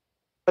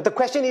 But the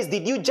question is,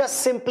 did you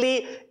just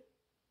simply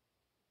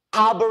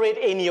harbor it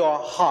in your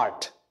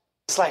heart?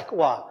 It's like,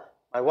 wow,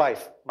 my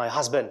wife, my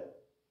husband,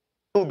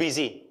 too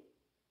busy.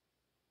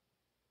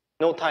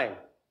 No time.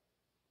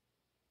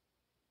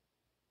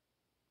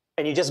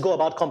 And you just go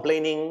about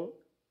complaining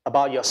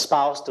about your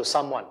spouse to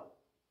someone.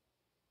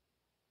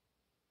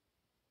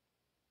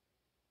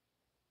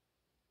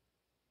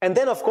 And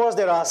then, of course,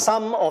 there are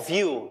some of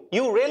you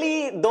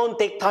really don't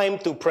take time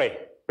to pray,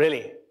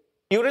 really.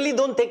 You really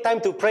don't take time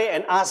to pray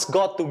and ask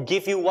God to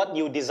give you what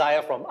you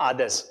desire from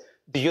others.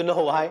 Do you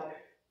know why?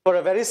 For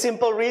a very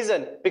simple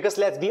reason. Because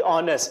let's be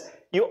honest,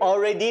 you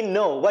already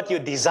know what you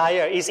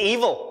desire is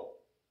evil.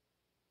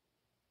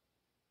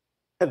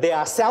 They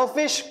are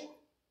selfish,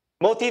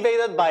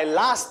 motivated by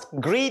lust,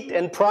 greed,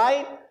 and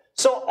pride.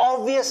 So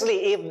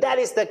obviously, if that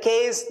is the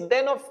case,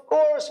 then of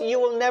course you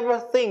will never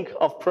think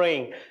of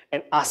praying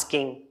and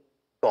asking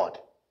God.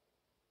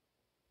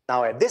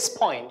 Now at this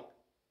point,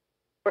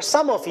 For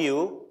some of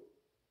you,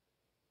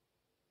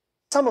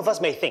 some of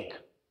us may think,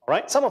 all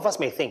right? Some of us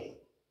may think,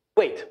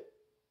 wait,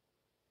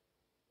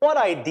 what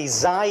I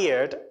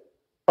desired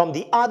from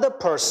the other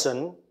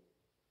person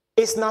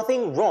is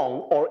nothing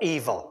wrong or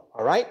evil,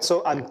 all right?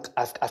 So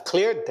I've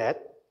cleared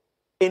that.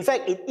 In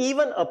fact, it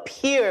even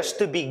appears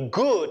to be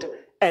good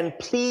and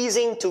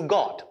pleasing to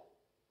God.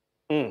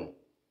 And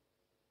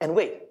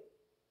wait,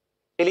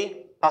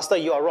 really, Pastor,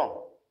 you are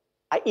wrong.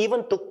 I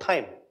even took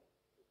time to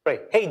pray.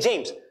 Hey,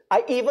 James,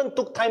 I even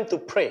took time to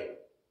pray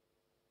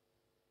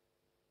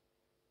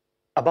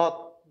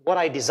about what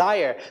I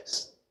desire.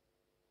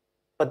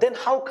 But then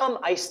how come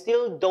I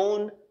still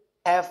don't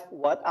have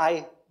what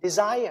I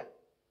desire?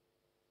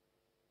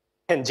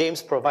 And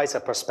James provides a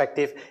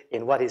perspective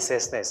in what he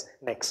says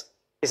next.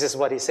 This is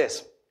what he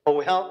says. Oh,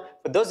 well,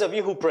 for those of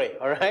you who pray,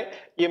 all right,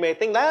 you may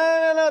think,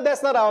 no,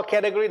 that's not our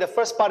category. The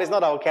first part is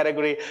not our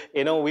category.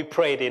 We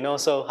prayed,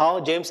 So how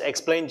James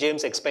explained?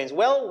 James explains,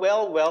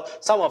 well,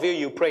 some of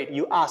you prayed,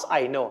 you asked,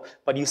 I know,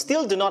 but you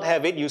still do not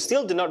have it. You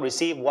still do not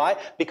receive. Why?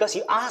 Because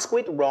you ask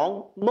with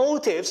wrong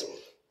motives,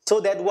 so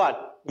that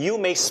what? You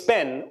may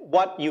spend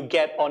what you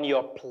get on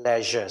your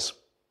pleasures.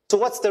 So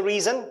what's the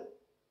reason?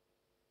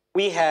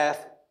 We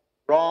have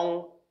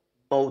wrong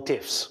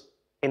motives.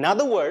 In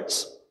other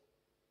words,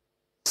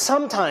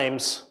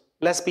 sometimes,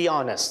 let's be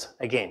honest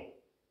again,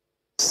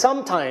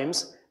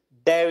 sometimes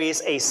there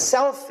is a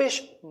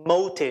selfish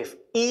motive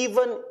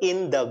even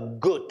in the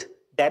good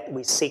that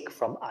we seek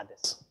from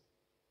others.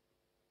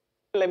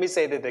 Let me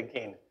say that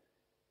again.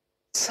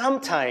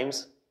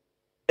 Sometimes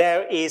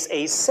there is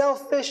a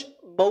selfish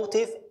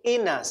motive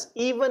in us,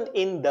 even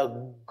in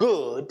the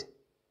good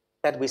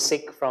that we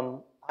seek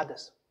from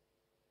others.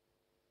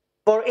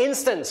 For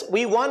instance,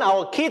 we want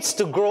our kids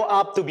to grow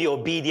up to be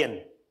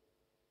obedient,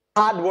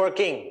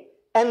 hardworking,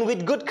 and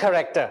with good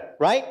character,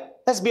 right?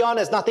 Let's be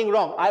honest, nothing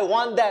wrong. I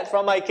want that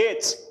from my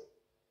kids.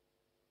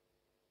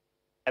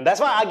 And that's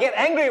why I get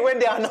angry when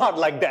they are not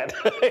like that.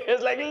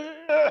 It's like,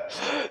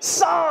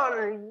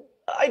 son,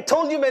 I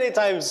told you many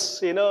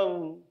times,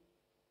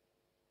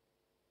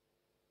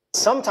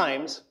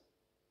 Sometimes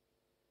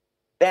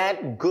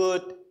that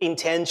good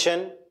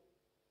intention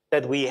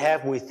that we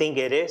have, we think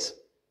it is,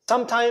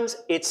 sometimes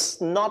it's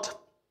not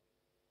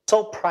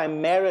so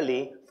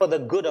primarily for the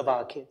good of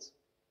our kids.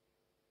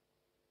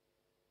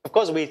 Of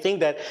course, we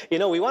think that,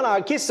 we want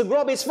our kids to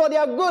grow up. It's for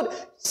their good.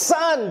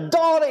 Son,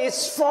 daughter,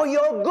 it's for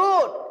your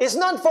good. It's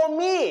not for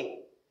me.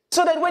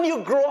 So that when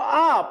you grow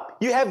up,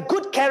 you have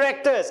good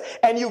characters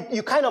and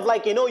you kind of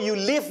like, you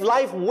live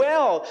life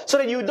well so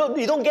that you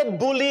don't get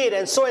bullied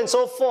and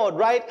so forth,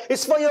 right?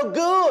 It's for your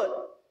good.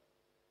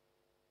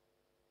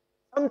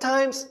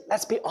 Sometimes,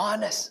 let's be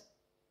honest,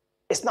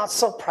 it's not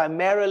so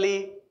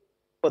primarily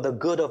for the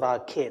good of our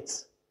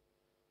kids,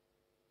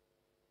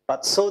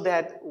 but so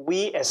that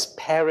we as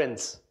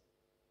parents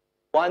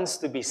wants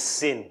to be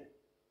seen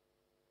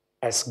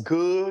as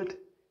good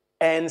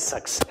and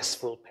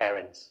successful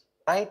parents,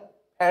 right?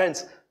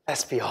 Parents,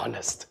 let's be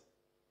honest.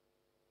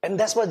 And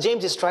that's what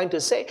James is trying to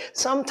say.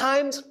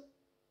 Sometimes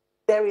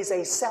there is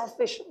a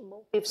selfish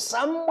motive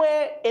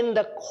somewhere in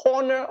the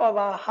corner of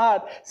our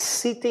heart,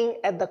 sitting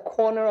at the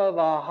corner of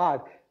our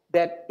heart,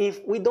 that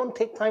if we don't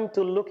take time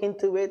to look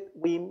into it,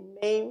 we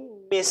may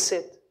miss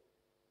it.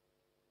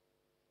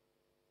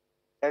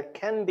 There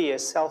can be a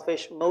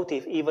selfish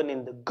motive even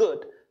in the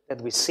good that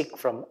we seek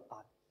from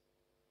others.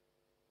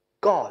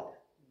 God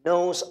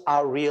knows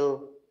our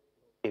real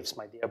motives,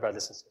 my dear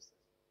brothers and sisters,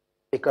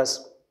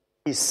 because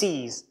He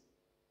sees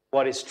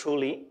what is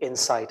truly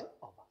inside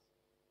of us.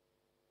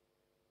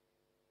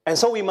 And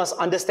so we must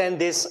understand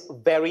this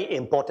very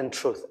important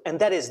truth, and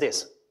that is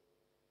this.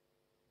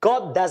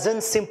 God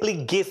doesn't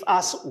simply give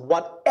us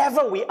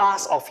whatever we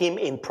ask of Him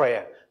in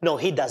prayer. No,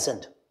 He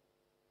doesn't.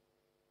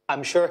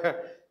 I'm sure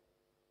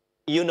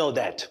you know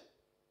that.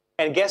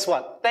 And guess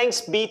what?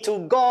 Thanks be to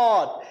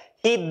God,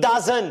 He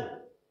doesn't.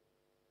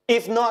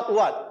 If not,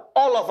 what?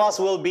 All of us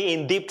will be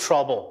in deep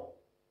trouble.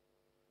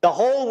 The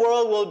whole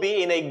world will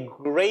be in a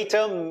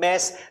greater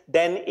mess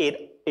than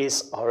it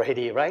is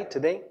already, right,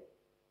 today?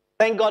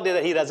 Thank God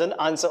that He doesn't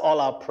answer all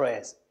our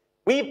prayers.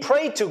 We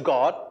pray to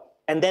God,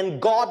 and then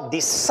God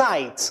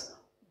decides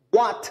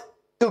what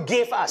to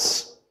give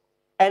us.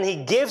 And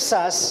He gives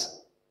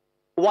us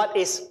what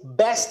is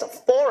best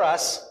for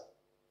us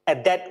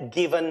at that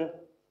given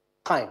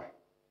time.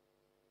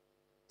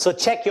 So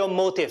check your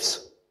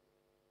motives.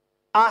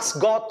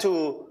 Ask God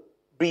to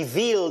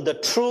reveal the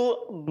true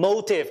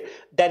motive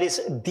that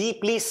is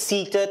deeply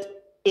seated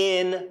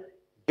in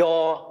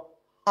your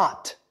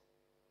heart.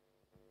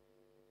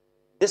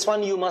 This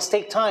one you must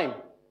take time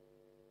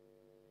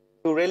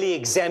to really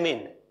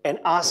examine and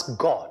ask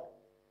God.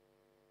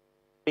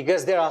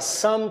 Because there are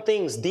some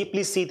things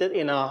deeply seated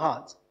in our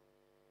hearts.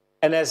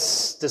 And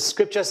as the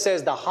scripture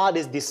says, the heart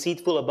is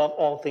deceitful above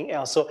all things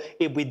else. So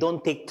if we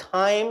don't take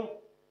time,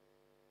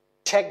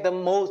 check the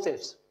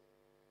motives,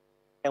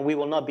 and we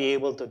will not be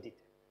able to detect.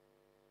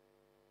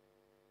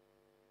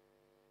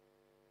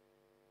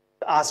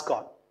 Ask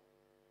God,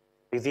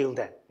 reveal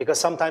that. Because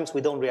sometimes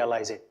we don't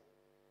realize it.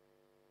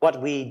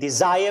 What we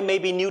desire may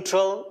be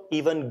neutral,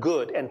 even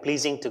good and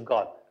pleasing to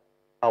God.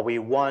 But we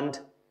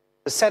want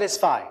to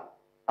satisfy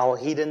our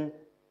hidden,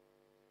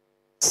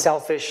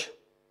 selfish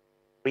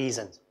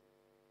reasons. Is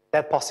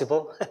that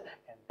possible? And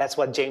that's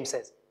what James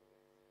says.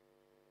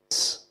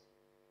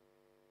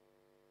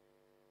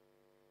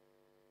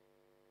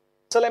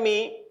 So let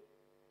me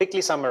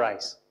quickly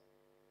summarize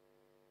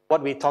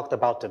what we talked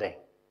about today.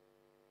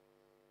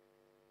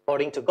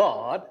 According to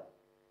God,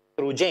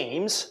 through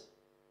James,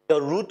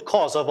 the root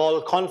cause of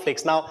all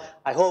conflicts. Now,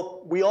 I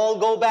hope we all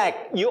go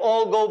back, you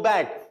all go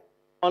back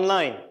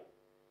online,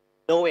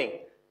 knowing,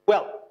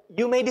 well,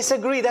 you may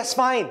disagree, that's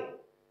fine.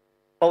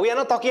 But we are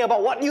not talking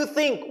about what you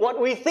think. What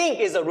we think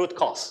is the root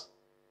cause.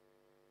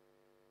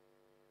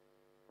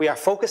 We are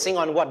focusing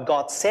on what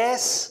God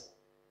says,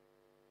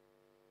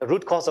 the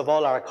root cause of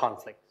all our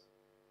conflicts.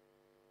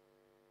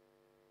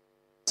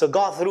 So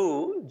God,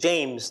 through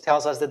James,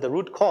 tells us that the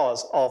root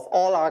cause of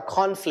all our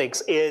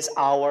conflicts is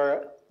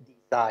our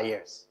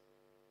desires.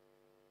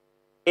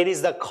 It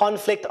is the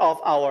conflict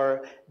of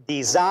our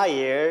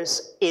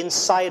desires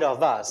inside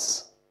of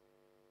us,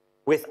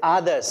 with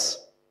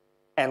others,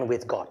 and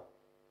with God.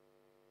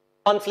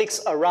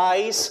 Conflicts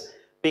arise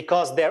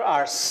because there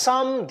are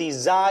some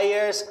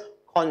desires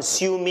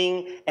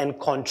consuming and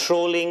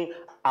controlling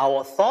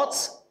our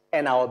thoughts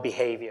and our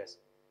behaviors.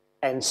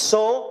 And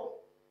so,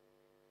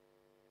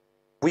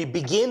 we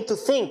begin to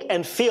think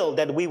and feel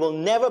that we will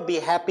never be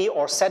happy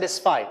or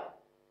satisfied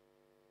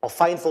or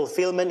find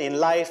fulfillment in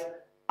life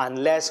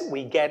unless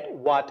we get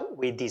what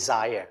we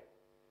desire.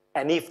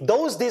 And if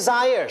those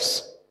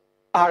desires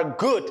are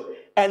good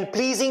and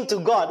pleasing to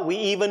God, we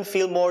even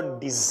feel more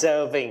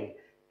deserving.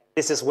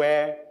 This is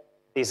where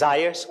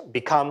desires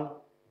become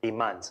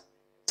demands.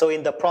 So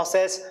in the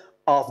process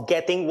of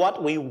getting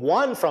what we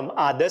want from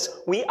others,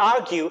 we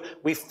argue,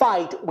 we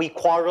fight, we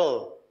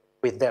quarrel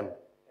with them.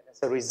 And as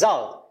a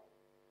result,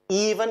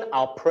 even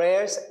our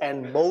prayers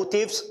and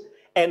motives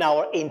and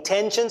our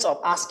intentions of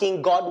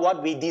asking God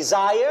what we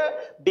desire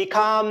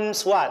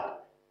becomes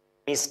what?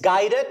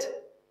 Misguided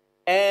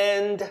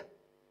and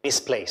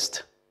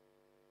misplaced.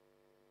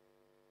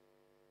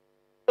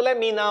 So let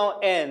me now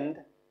end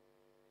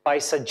by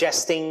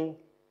suggesting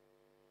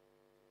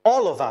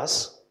all of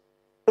us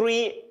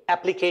 3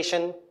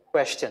 application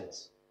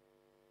questions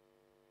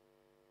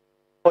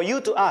for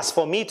you to ask,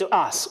 for me to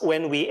ask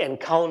when we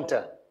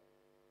encounter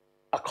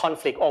a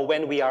conflict or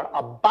when we are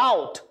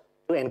about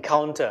to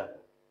encounter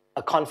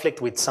a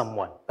conflict with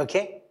someone.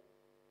 Okay?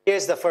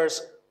 Here's the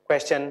first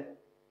question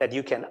that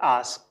you can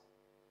ask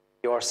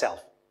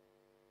yourself.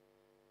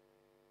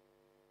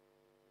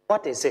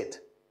 What is it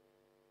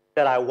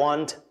that I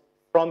want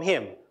from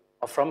him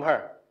or from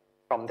her,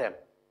 from them,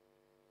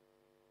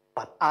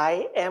 but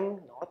I am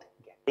not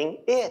getting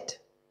it?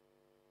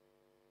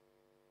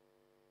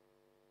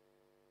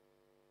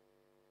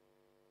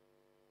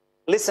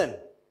 Listen,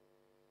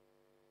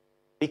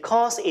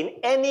 because in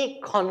any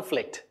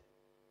conflict,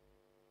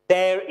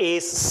 there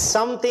is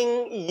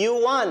something you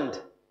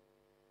want,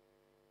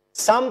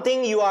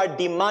 something you are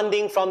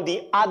demanding from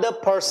the other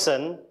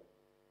person,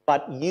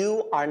 but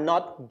you are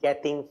not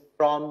getting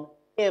from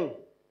him.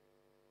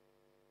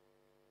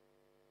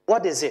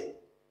 What is it?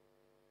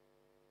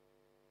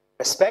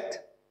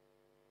 Respect?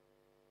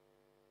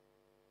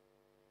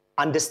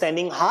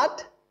 Understanding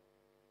heart?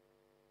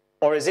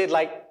 Or is it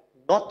like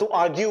not to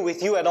argue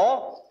with you at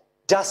all?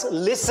 Just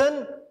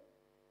listen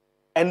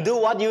and do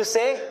what you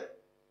say?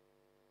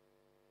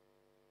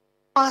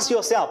 Ask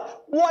yourself,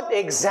 what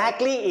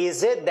exactly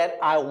is it that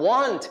I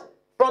want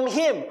from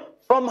him,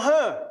 from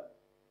her,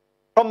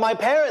 from my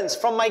parents,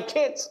 from my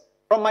kids,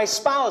 from my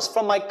spouse,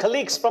 from my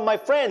colleagues, from my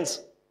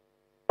friends,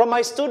 from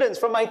my students,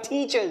 from my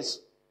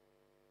teachers?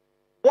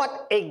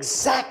 What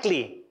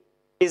exactly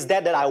is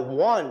that I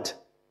want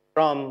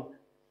from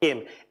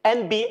him?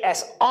 And be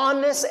as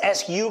honest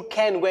as you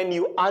can when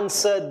you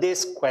answer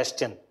this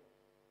question.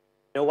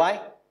 You know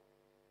why?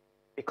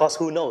 Because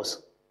who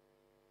knows?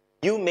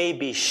 You may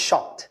be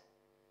shocked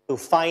to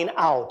find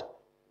out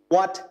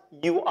what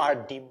you are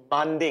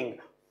demanding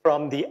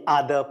from the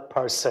other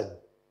person.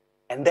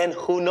 And then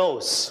who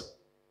knows?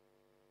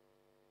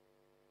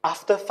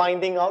 After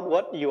finding out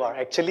what you are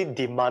actually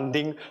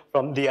demanding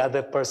from the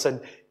other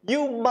person,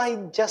 you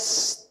might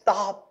just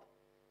stop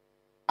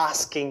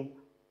asking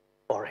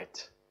for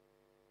it.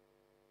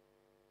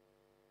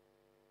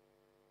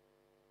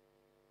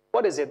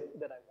 What is it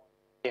that I want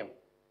from him,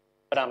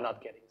 but I'm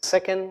not getting?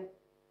 Second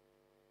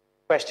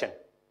question.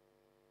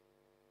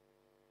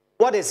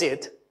 What is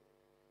it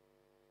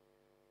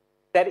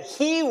that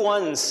he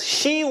wants,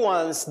 she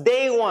wants,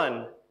 they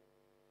want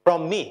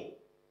from me,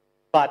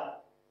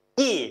 but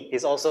he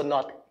is also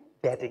not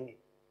getting it?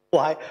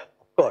 Why?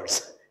 Of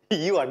course,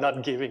 you are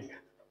not giving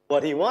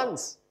what he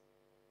wants.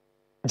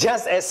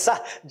 Just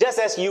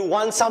as you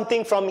want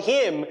something from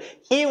him,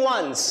 he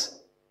wants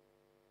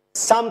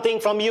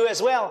something from you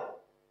as well.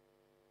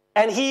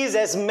 And he is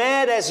as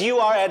mad as you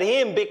are at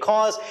him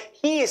because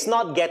he is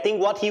not getting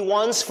what he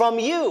wants from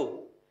you.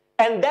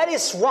 And that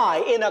is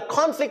why in a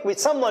conflict with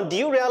someone, do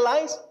you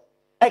realize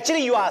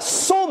Actually, you are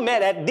so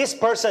mad at this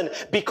person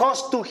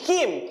because to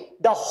him,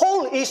 the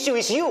whole issue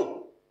is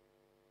you.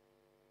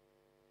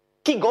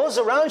 She goes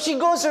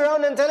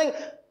around and telling,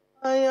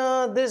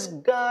 this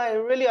guy,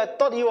 really, I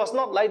thought he was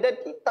not like that.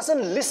 He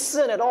doesn't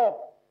listen at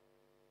all.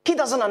 He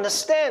doesn't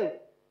understand.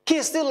 He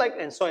is still like,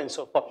 and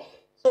so forth.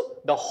 So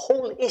the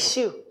whole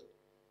issue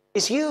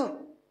is you.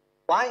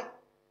 Why?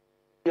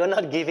 You're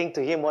not giving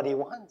to him what he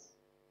wants.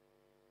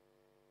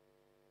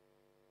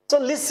 So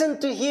listen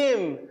to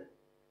him.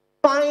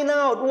 Find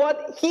out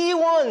what he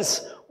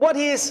wants, what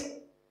he is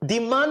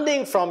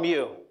demanding from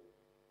you,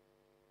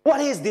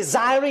 what he is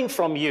desiring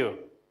from you.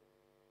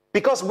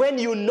 Because when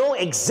you know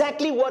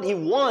exactly what he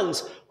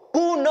wants,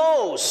 who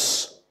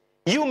knows?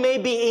 You may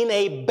be in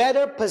a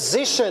better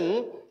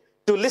position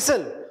to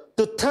listen,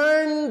 to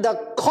turn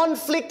the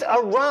conflict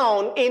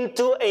around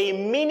into a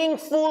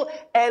meaningful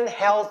and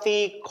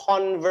healthy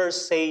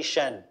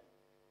conversation.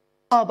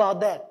 How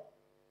about that?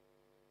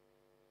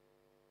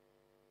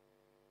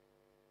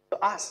 So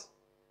ask,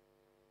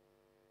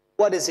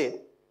 what is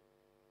it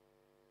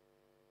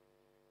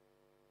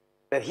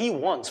that he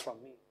wants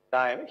from me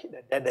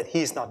that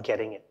he's not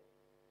getting it?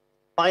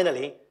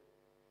 Finally,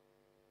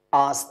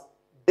 ask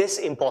this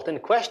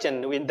important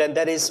question,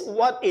 that is,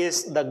 what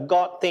is the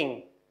God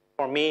thing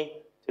for me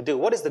to do?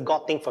 What is the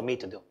God thing for me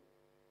to do?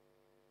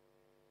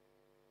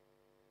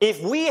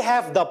 If we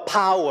have the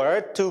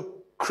power to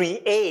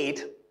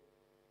create,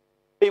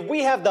 if we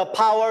have the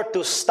power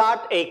to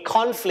start a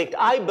conflict,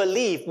 I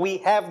believe we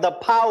have the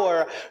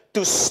power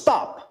to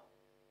stop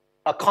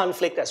a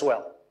conflict as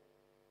well.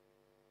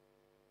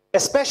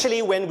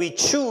 Especially when we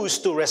choose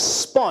to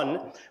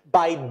respond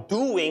by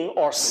doing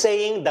or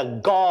saying the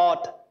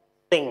God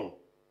thing.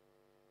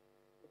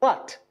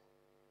 What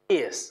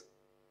is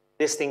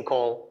this thing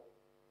called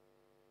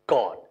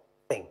God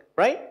thing,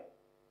 right?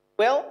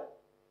 Well,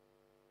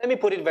 let me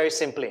put it very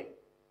simply.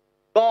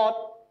 God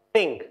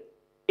thing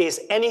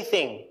is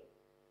anything.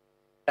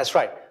 That's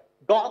right.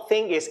 God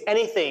thing is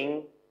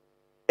anything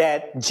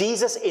that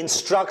Jesus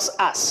instructs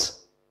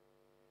us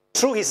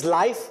through his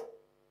life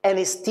and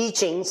his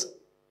teachings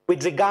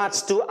with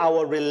regards to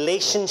our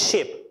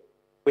relationship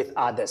with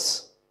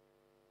others.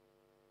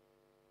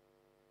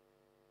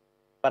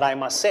 But I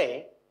must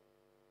say,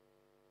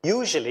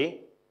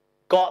 usually,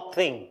 God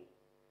thing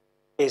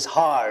is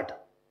hard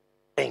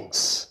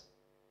things.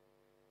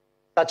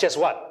 Such as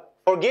what?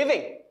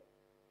 Forgiving,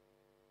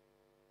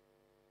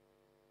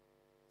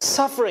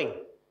 suffering,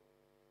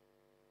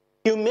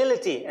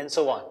 humility, and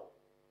so on.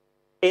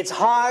 It's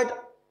hard,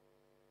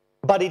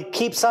 but it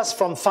keeps us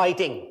from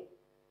fighting.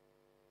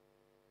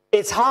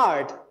 It's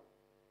hard,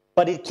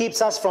 but it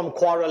keeps us from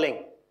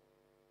quarreling.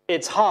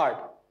 It's hard,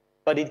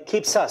 but it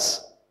keeps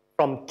us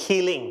from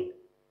killing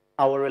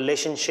our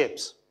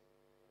relationships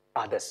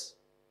with others.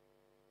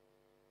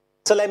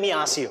 So let me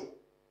ask you,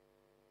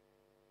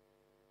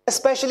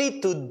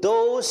 especially to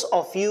those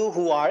of you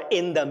who are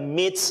in the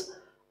midst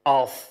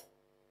of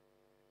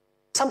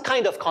some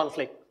kind of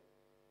conflict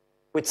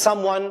with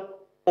someone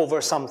over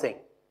something.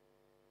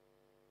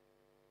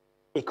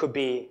 It could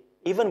be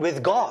even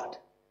with God,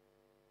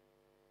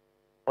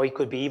 or it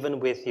could be even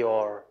with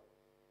yourself.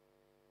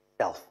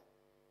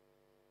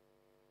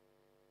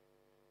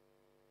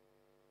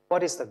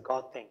 What is the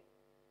God thing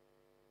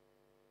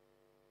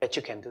that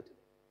you can do today?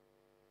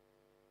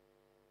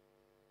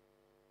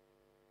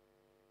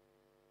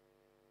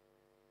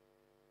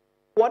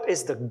 What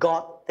is the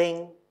God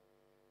thing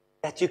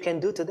that you can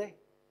do today?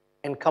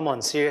 And come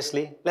on,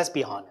 seriously, let's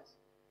be honest.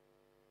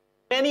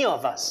 Many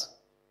of us,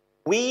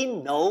 we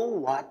know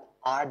what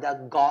are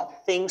the God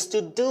things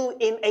to do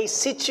in a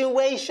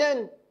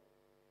situation.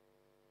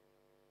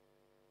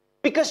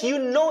 Because you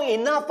know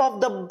enough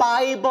of the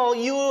Bible,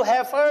 you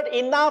have heard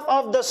enough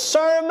of the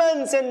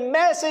sermons and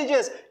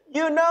messages,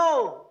 you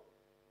know.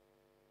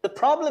 The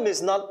problem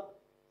is not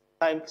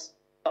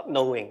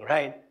knowing,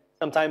 right?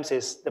 Sometimes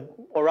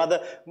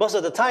most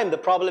of the time, the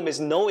problem is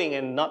knowing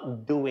and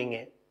not doing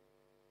it.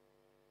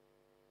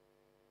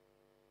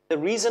 The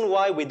reason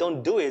why we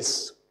don't do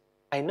is,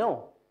 I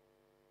know,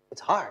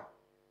 it's hard.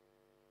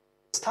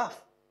 It's tough.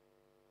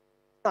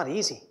 It's not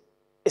easy.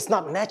 It's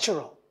not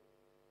natural.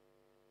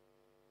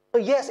 So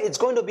yes, it's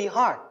going to be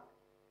hard.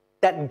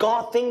 That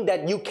God thing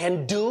that you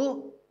can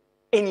do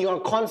in your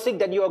conflict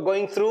that you are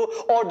going through,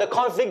 or the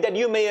conflict that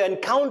you may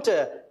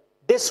encounter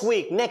this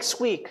week, next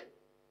week,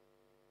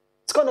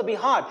 it's going to be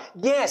hard.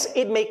 Yes,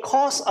 it may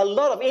cause a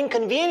lot of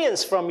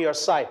inconvenience from your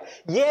side.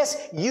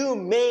 Yes, you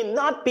may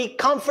not be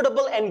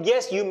comfortable, and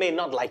yes, you may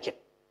not like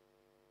it.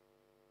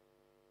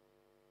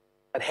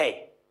 But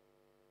hey,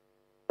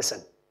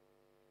 listen.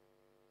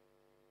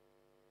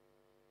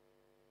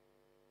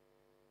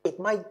 It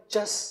might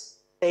just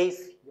save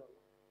your life.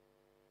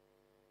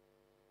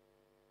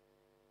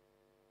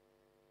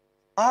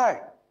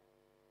 Hard.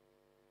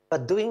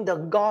 But doing the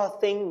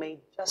God thing may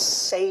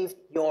just save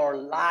your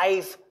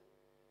life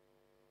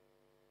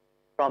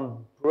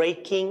from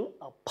breaking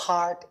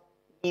apart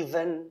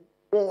even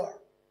more.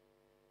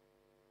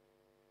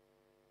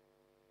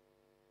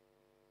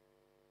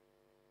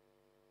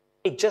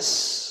 It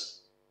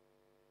just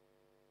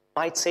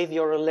might save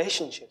your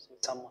relationships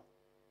with someone.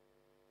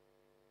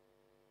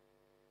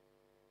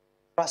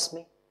 Trust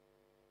me,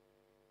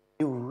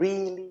 you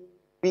really,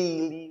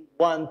 really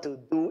want to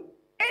do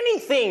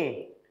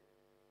anything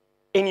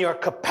in your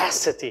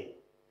capacity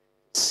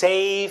to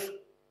save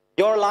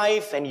your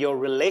life and your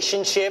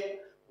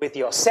relationship with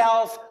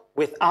yourself,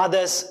 with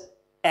others,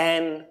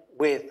 and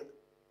with God.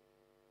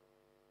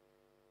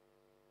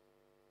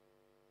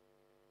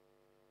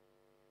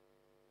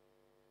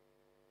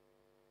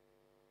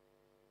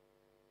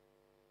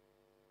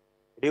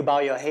 Will you bow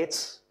your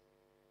heads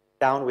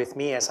down with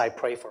me as I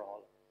pray for all?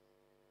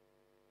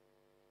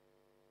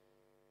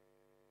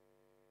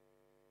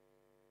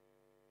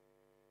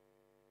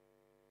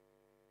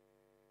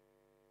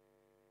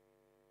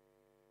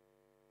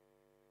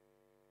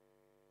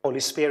 Holy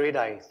Spirit,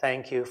 I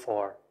thank you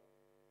for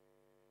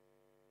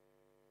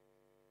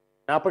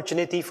an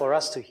opportunity for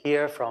us to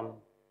hear from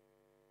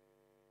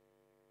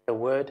the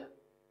word,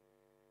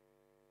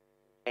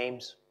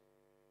 James.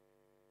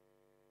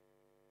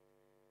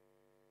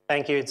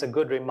 Thank you. It's a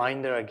good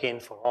reminder again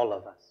for all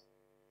of us.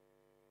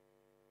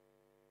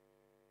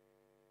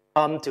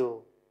 Come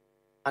to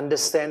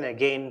understand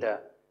again the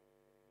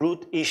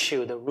root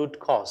issue, the root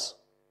cause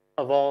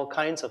of all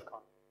kinds of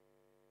conflict.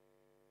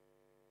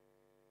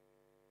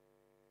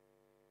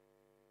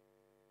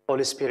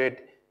 Holy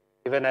Spirit,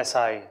 even as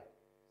I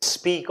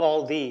speak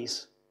all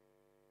these,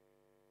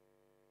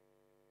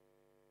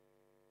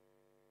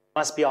 I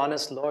must be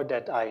honest, Lord,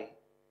 that I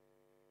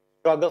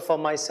struggle for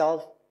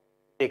myself,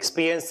 the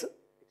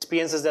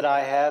experiences that I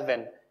have,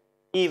 and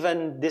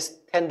even this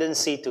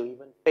tendency to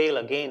even fail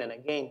again and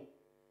again.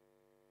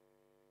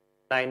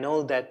 I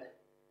know that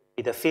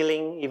be the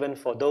feeling even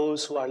for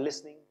those who are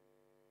listening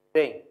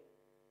today.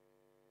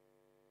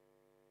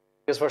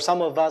 Because for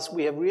some of us,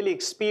 we have really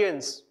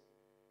experienced,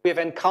 we have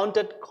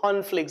encountered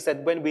conflicts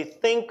that when we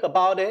think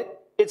about it,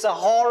 it's a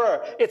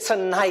horror, it's a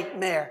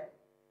nightmare.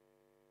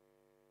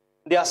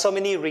 There are so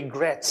many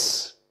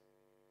regrets.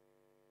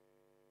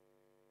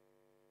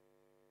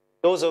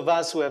 Those of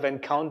us who have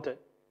encountered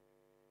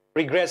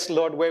regrets,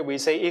 Lord, where we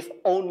say, if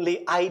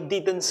only I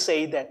didn't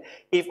say that,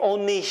 if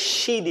only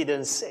she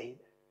didn't say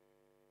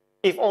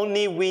that, if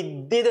only we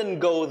didn't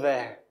go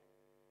there.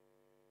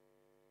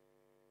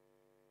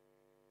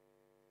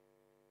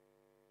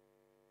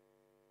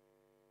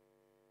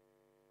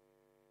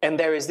 And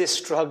there is this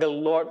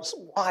struggle, Lord,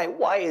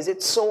 why is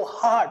it so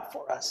hard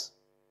for us?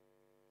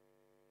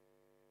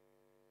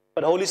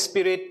 But Holy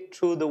Spirit,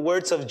 through the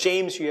words of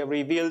James you have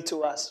revealed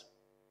to us,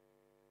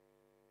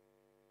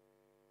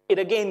 it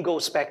again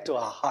goes back to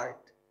our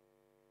heart.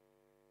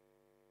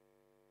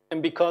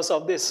 And because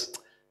of this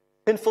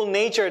sinful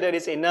nature that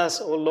is in us,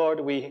 oh Lord,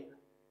 we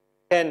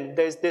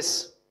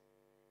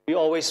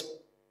always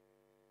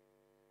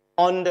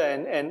ponder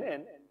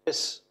and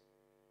just,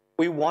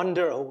 we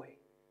wander away.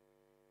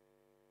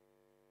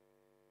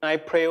 I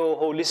pray, oh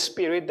Holy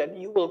Spirit, that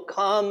you will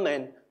come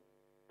and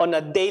on a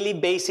daily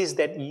basis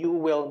that you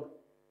will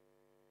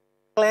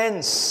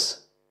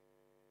cleanse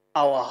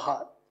our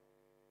heart.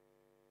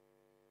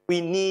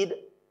 We need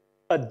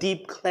a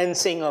deep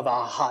cleansing of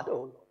our heart, oh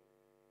Lord.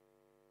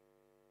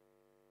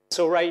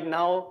 So right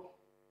now,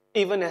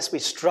 even as we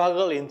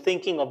struggle in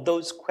thinking of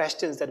those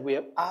questions that we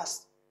have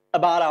asked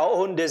about our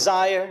own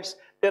desires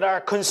that are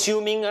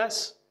consuming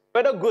us,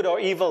 whether good or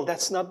evil,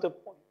 that's not the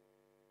point.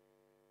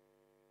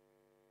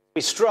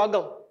 We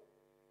struggle.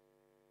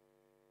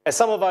 As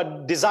some of our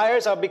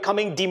desires are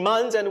becoming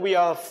demands and we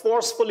are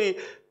forcefully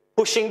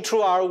pushing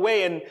through our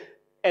way,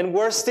 and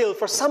worse still,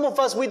 for some of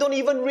us, we don't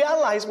even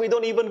realize, we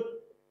don't even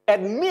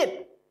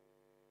admit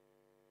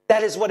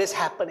that is what is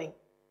happening.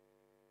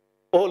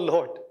 Oh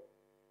Lord,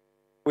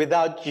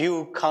 without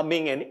you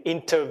coming and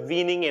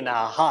intervening in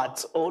our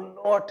hearts, oh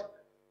Lord,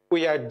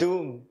 we are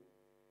doomed.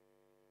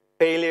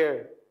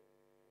 Failure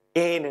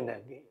again and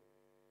again.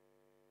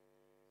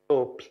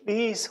 So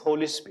please,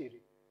 Holy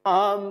Spirit,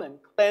 come and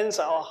cleanse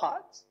our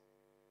hearts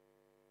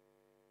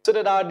so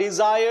that our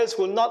desires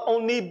will not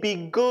only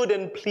be good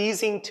and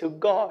pleasing to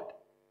God,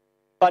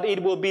 but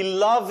it will be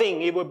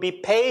loving, it will be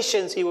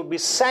patient, it will be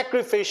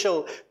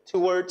sacrificial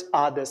towards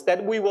others.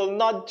 That we will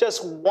not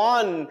just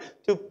want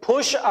to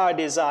push our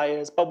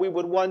desires, but we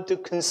would want to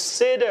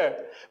consider,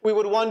 we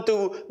would want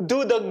to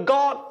do the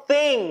God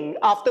thing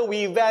after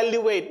we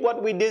evaluate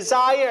what we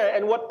desire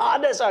and what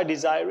others are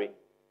desiring.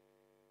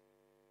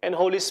 And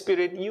Holy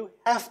Spirit, you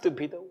have to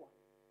be the one.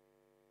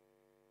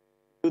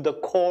 Do the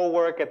core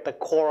work at the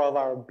core of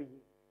our being.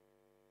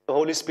 The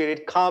Holy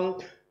Spirit, come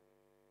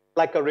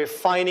like a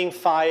refining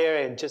fire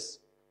and just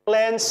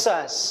cleanse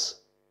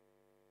us.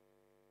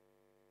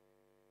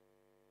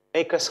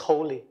 Make us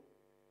holy.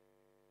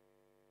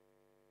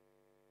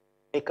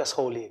 Make us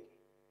holy.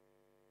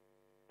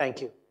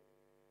 Thank you.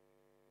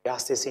 We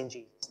ask this in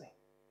Jesus' name.